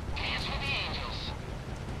 Hands for the angels.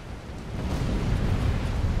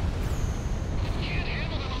 Can't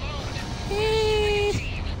handle them alone.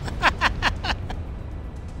 Team.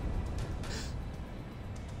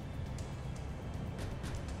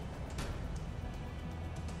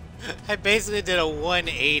 I basically did a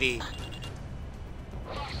 180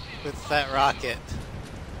 with that rocket.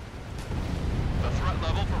 The threat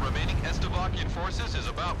level for remaining Estovakian forces is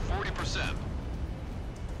about 40%.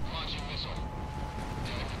 Launching missile.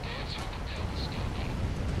 Time to dance with the devil's stone.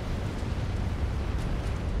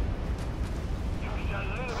 You shall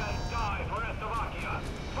live and die for Estovakia.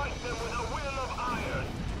 Fight them with a will of iron.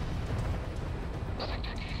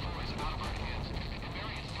 Sector E4 is out of our hands. The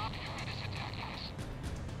various top unit is attacking us.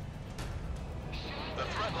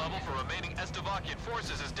 for remaining Estavakian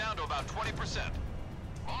forces is down to about 20%.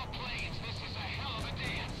 All planes, this is a hell of a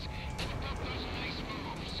dance. Keep up those nice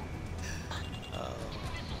moves.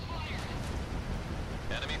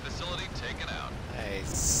 Enemy facility taken out.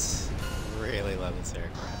 Nice. Really love this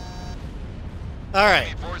aircraft. Alright.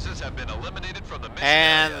 Enemy forces have been eliminated from the mission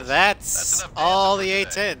And areas. that's enough all damage the for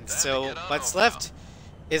today. A10s. Time to So get on what's home left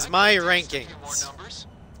now. is I my can take a few more rankings. numbers.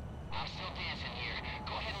 I'm still dancing here.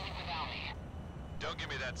 Go ahead and leave without me. Don't give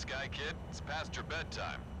me that, Sky Kid. It's past your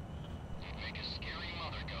bedtime. You'd make a scary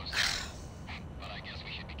mother go sad. But I guess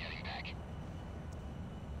we should be getting back.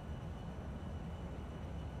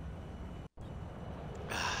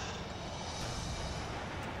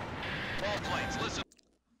 All planes, listen.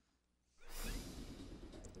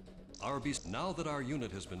 Now that our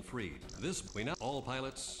unit has been freed, we now all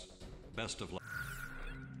pilots, best of luck.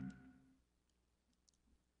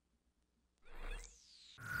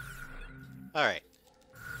 Alright.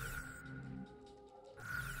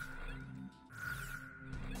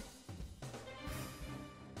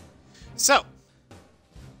 So,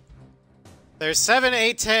 there's 7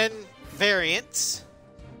 A10 variants,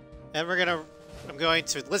 and I'm going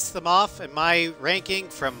to list them off in my ranking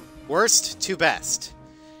from worst to best.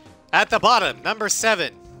 At the bottom, number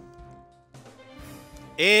 7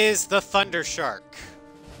 is the Thunder Shark.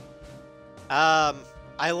 I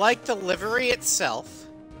like the livery itself,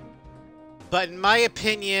 but in my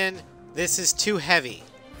opinion, this is too heavy.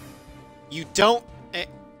 You don't,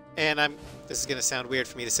 and this is going to sound weird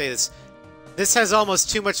for me to say this, this has almost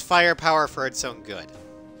too much firepower for its own good.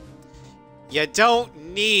 You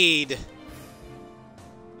don't need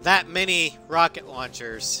that many rocket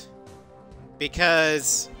launchers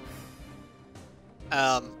because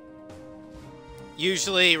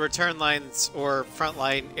usually return lines or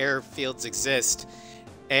frontline airfields exist,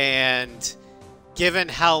 and given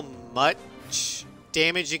how much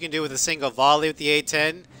damage you can do with a single volley with the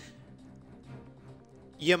A10,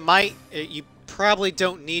 you probably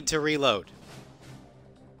don't need to reload.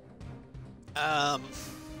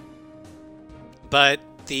 But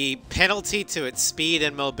the penalty to its speed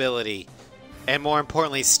and mobility, and more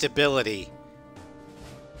importantly, stability,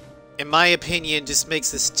 in my opinion, just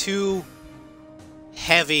makes this too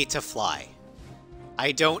heavy to fly.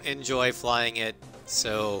 I don't enjoy flying it,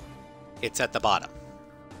 so it's at the bottom.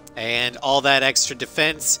 And all that extra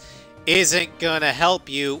defense isn't gonna help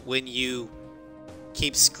you when you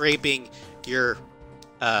keep scraping your,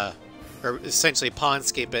 or essentially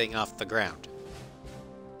pawnscaping off the ground.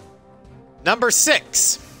 Number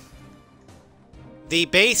 6, the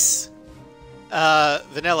base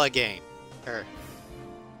vanilla game, or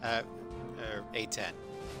A10.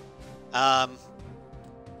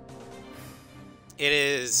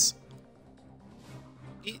 It's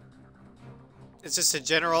just a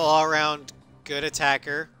general all-around good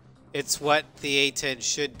attacker. It's what the A10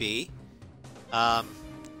 should be.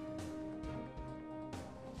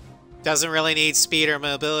 Doesn't really need speed or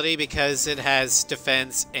mobility because it has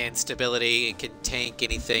defense and stability. It can tank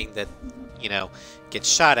anything that, gets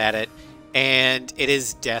shot at it. And it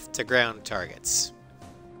is death to ground targets.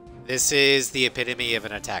 This is the epitome of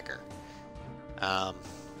an attacker.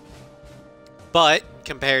 But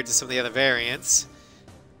compared to some of the other variants,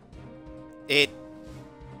 it's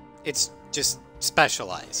just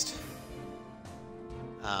specialized.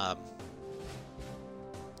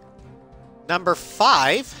 Number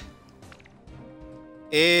 5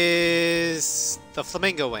 is the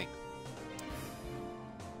Flamingo Wing.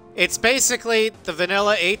 It's basically the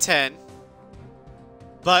vanilla A10,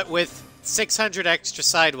 but with 600 extra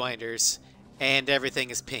Sidewinders, and everything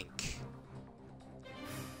is pink.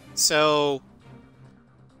 So,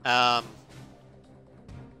 the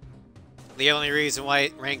only reason why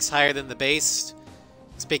it ranks higher than the base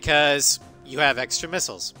is because you have extra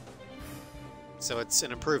missiles. So it's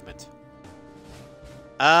an improvement.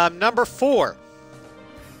 Number 4,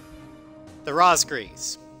 the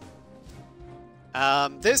Rosgrees.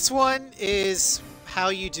 This one is how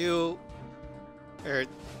you do, or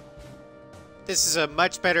this is a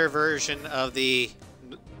much better version of the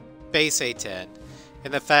base A10,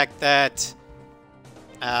 in the fact that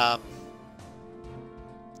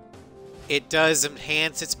it does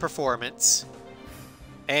enhance its performance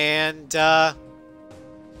and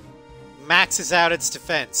maxes out its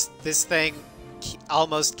defense. This thing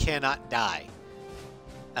almost cannot die.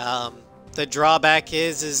 The drawback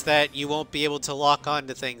is that you won't be able to lock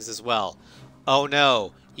onto things as well. Oh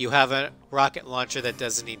no, you have a rocket launcher that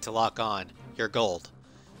doesn't need to lock on. You're gold.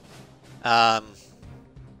 But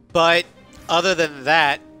other than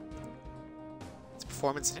that, its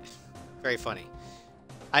performance, very funny.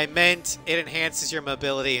 I meant it enhances your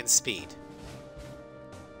mobility and speed.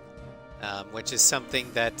 which is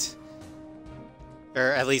something that,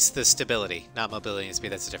 or at least the stability, not mobility and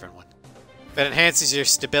speed, that's a different one. But enhances your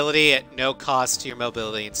stability at no cost to your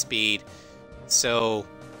mobility and speed. So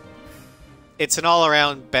it's an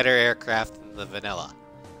all-around better aircraft than the vanilla.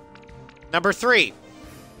 Number 3.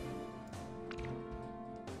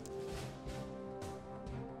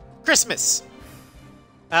 Christmas.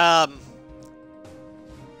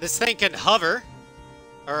 This thing can hover,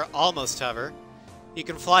 or almost hover. You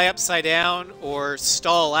can fly upside down or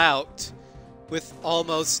stall out with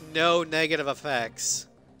almost no negative effects.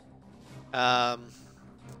 And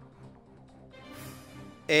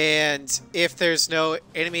if there's no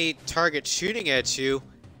enemy target shooting at you,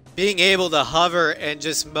 being able to hover and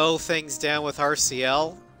just mow things down with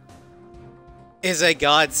RCL is a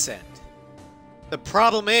godsend. The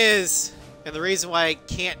problem is, and the reason why I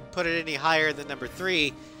can't put it any higher than number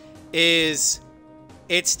 3, is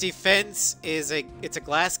its defense is it's a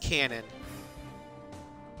glass cannon,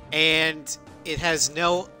 and it has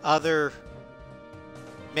no other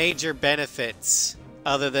major benefits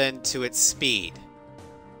other than to its speed.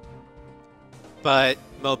 But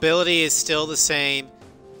mobility is still the same,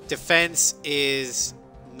 defense is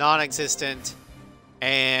non-existent,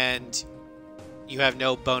 and you have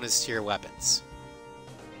no bonus to your weapons.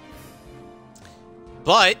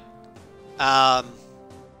 But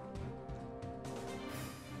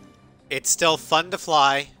it's still fun to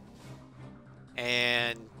fly,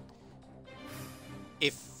 and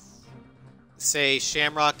if, say,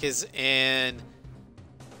 Shamrock is in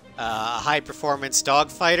a high-performance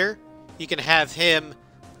dogfighter, you can have him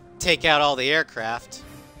take out all the aircraft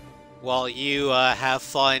while you have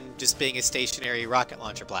fun just being a stationary rocket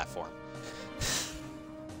launcher platform.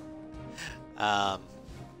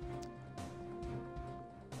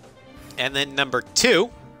 And then number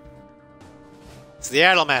 2 is the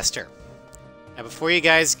Idolmaster. Now before you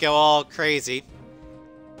guys go all crazy,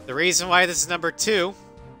 the reason why this is number 2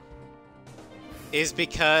 is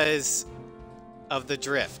because of the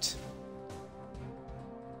drift.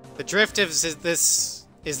 The drift is this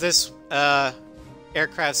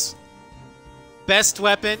aircraft's best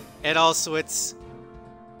weapon and also its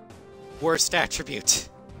worst attribute.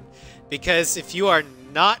 Because if you are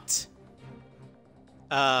not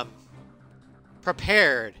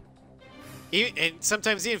prepared, and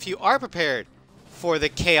sometimes even if you are prepared for the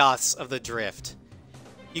chaos of the drift,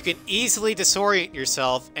 you can easily disorient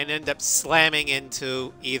yourself and end up slamming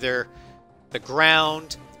into either the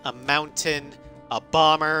ground, a mountain, a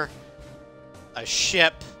bomber, a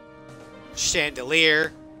ship,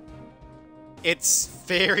 chandelier. It's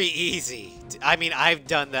very easy. I mean, I've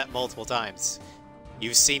done that multiple times.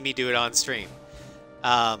 You've seen me do it on stream.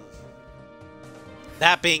 That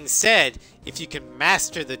being said, if you can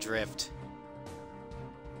master the drift,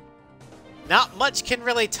 not much can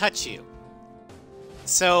really touch you.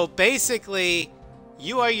 So basically,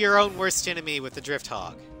 you are your own worst enemy with the Drift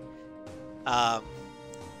Hog.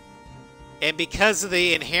 And because of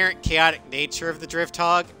the inherent chaotic nature of the Drift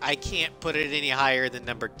Hog, I can't put it any higher than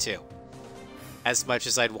number 2, as much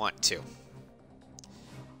as I'd want to.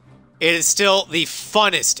 It is still the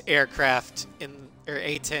funnest aircraft in or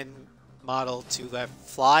A10 model to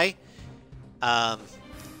fly. I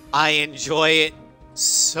enjoy it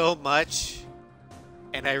so much,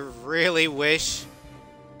 and I really wish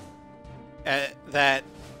that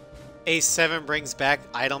A7 brings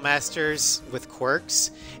back Idolmasters with quirks,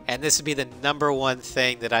 and this would be the number 1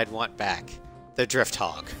 thing that I'd want back, the Drift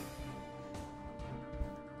Hog.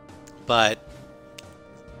 But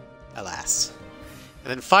alas.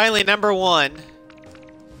 And then finally, number 1,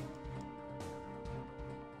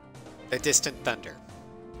 the Distant Thunder.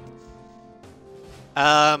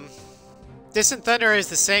 Distant Thunder is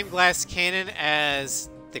the same glass cannon as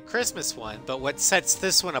the Christmas one, but what sets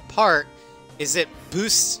this one apart is it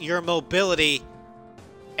boosts your mobility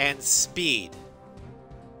and speed,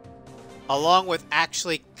 along with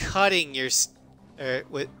actually cutting your...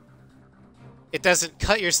 it doesn't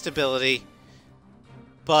cut your stability,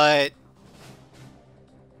 but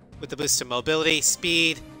with the boost of mobility,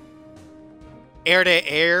 speed,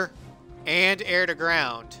 air-to-air, and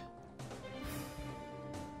air-to-ground,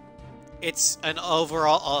 it's an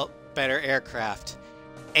overall better aircraft,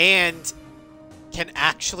 and can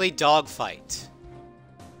actually dogfight.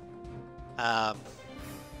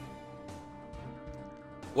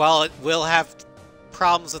 While it will have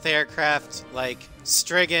problems with aircraft like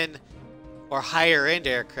Strigan or higher-end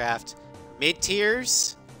aircraft,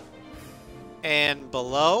 mid-tiers and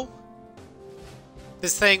below,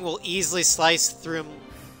 this thing will easily slice through them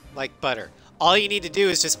like butter. All you need to do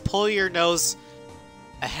is just pull your nose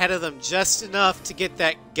ahead of them just enough to get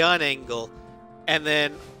that gun angle, and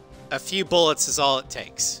then a few bullets is all it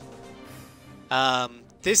takes.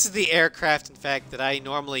 This is the aircraft, in fact, that I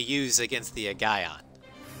normally use against the Agaion.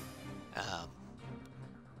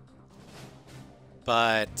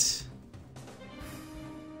 But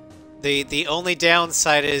the only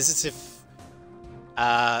downside is if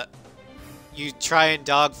you try and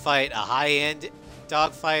dogfight a high-end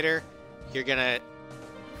dogfighter, you're gonna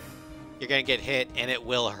get hit, and it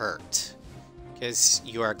will hurt because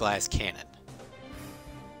you are a glass cannon.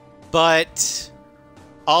 But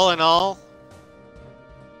all in all,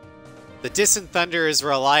 the Distant Thunder is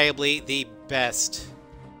reliably the best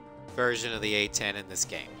version of the A-10 in this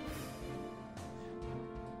game.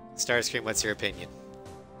 Starscream, what's your opinion?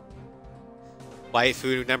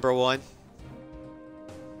 Waifu number 1?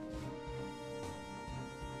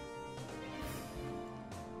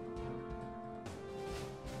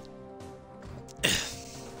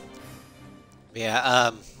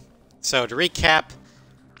 Yeah, so to recap,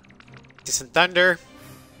 Distant Thunder,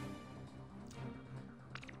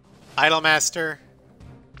 Idolmaster,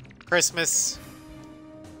 Christmas,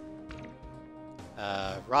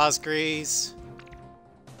 Rosgrees,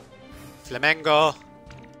 Flamengo,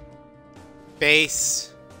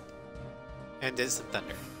 Base, and Distant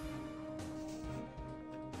Thunder.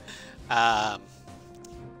 But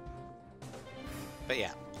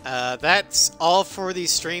yeah, that's all for the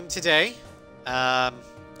stream today.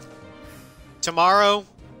 Tomorrow,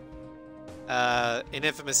 in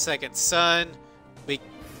Infamous Second Son, we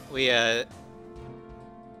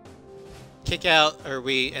kick out, or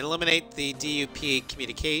we eliminate the DUP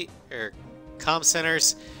communicate or comm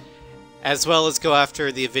centers, as well as go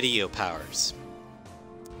after the video powers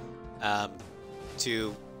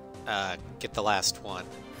to get the last one.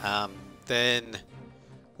 Then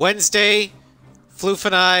Wednesday, Floof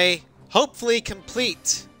and I hopefully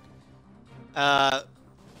complete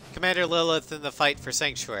Commander Lilith in the fight for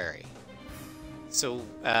Sanctuary. So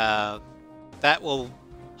that will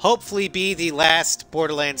hopefully be the last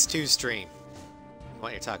Borderlands 2 stream. You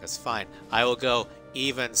want your tacos? Fine. I will go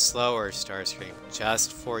even slower, Starscream,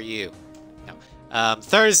 just for you. No.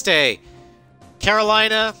 Thursday,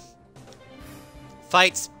 Carolina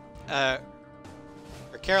fights, or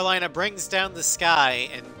Carolina brings down the sky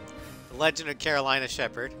in The Legend of Carolina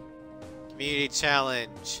Shepherd. Community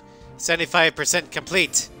challenge, 75%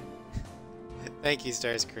 complete. Thank you,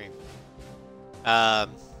 Starscream.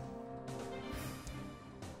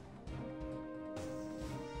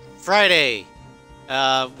 Friday,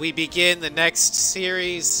 we begin the next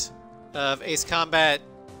series of Ace Combat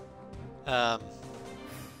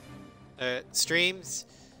streams.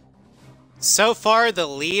 So far, the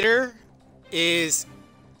leader is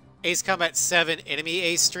Ace Combat 7 Enemy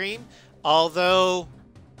Ace stream, although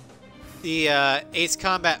the Ace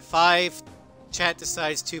Combat 5 Chat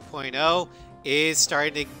Decides 2.0 is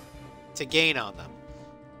starting to gain on them.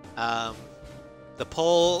 The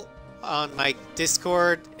poll on my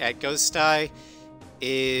Discord at GhostEye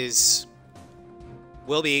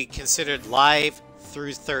will be considered live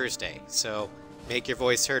through Thursday, so make your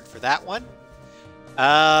voice heard for that one.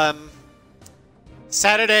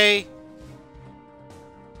 Saturday,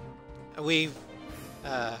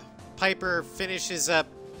 Piper finishes up,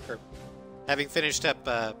 or having finished up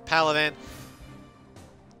Palaven,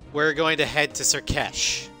 we're going to head to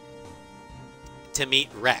Surkesh to meet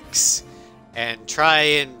Rex and try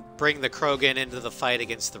and bring the Krogan into the fight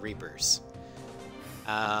against the Reapers.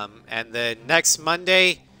 And then next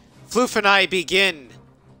Monday, Floof and I begin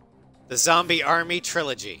the Zombie Army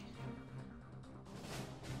Trilogy.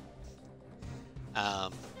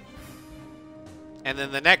 And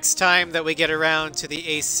then the next time that we get around to the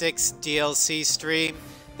A6 DLC stream,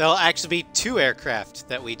 there'll actually be 2 aircraft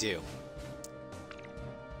that we do.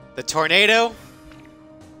 The Tornado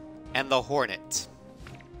and the Hornet.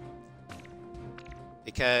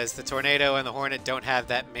 Because the Tornado and the Hornet don't have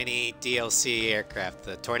that many DLC aircraft.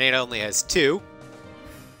 The Tornado only has 2.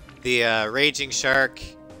 The Raging Shark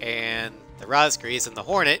and the Rosgrees, and the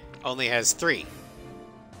Hornet only has 3.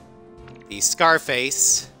 The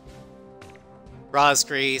Scarface,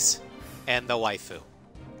 Rosgrees, and the Waifu.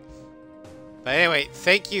 But anyway,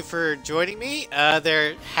 thank you for joining me.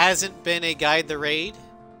 There hasn't been a Guide the Raid,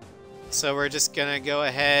 so we're just gonna go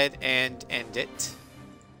ahead and end it.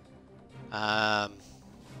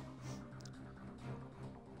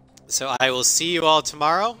 So I will see you all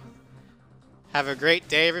tomorrow. Have a great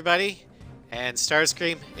day, everybody. And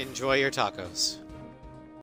Starscream, enjoy your tacos.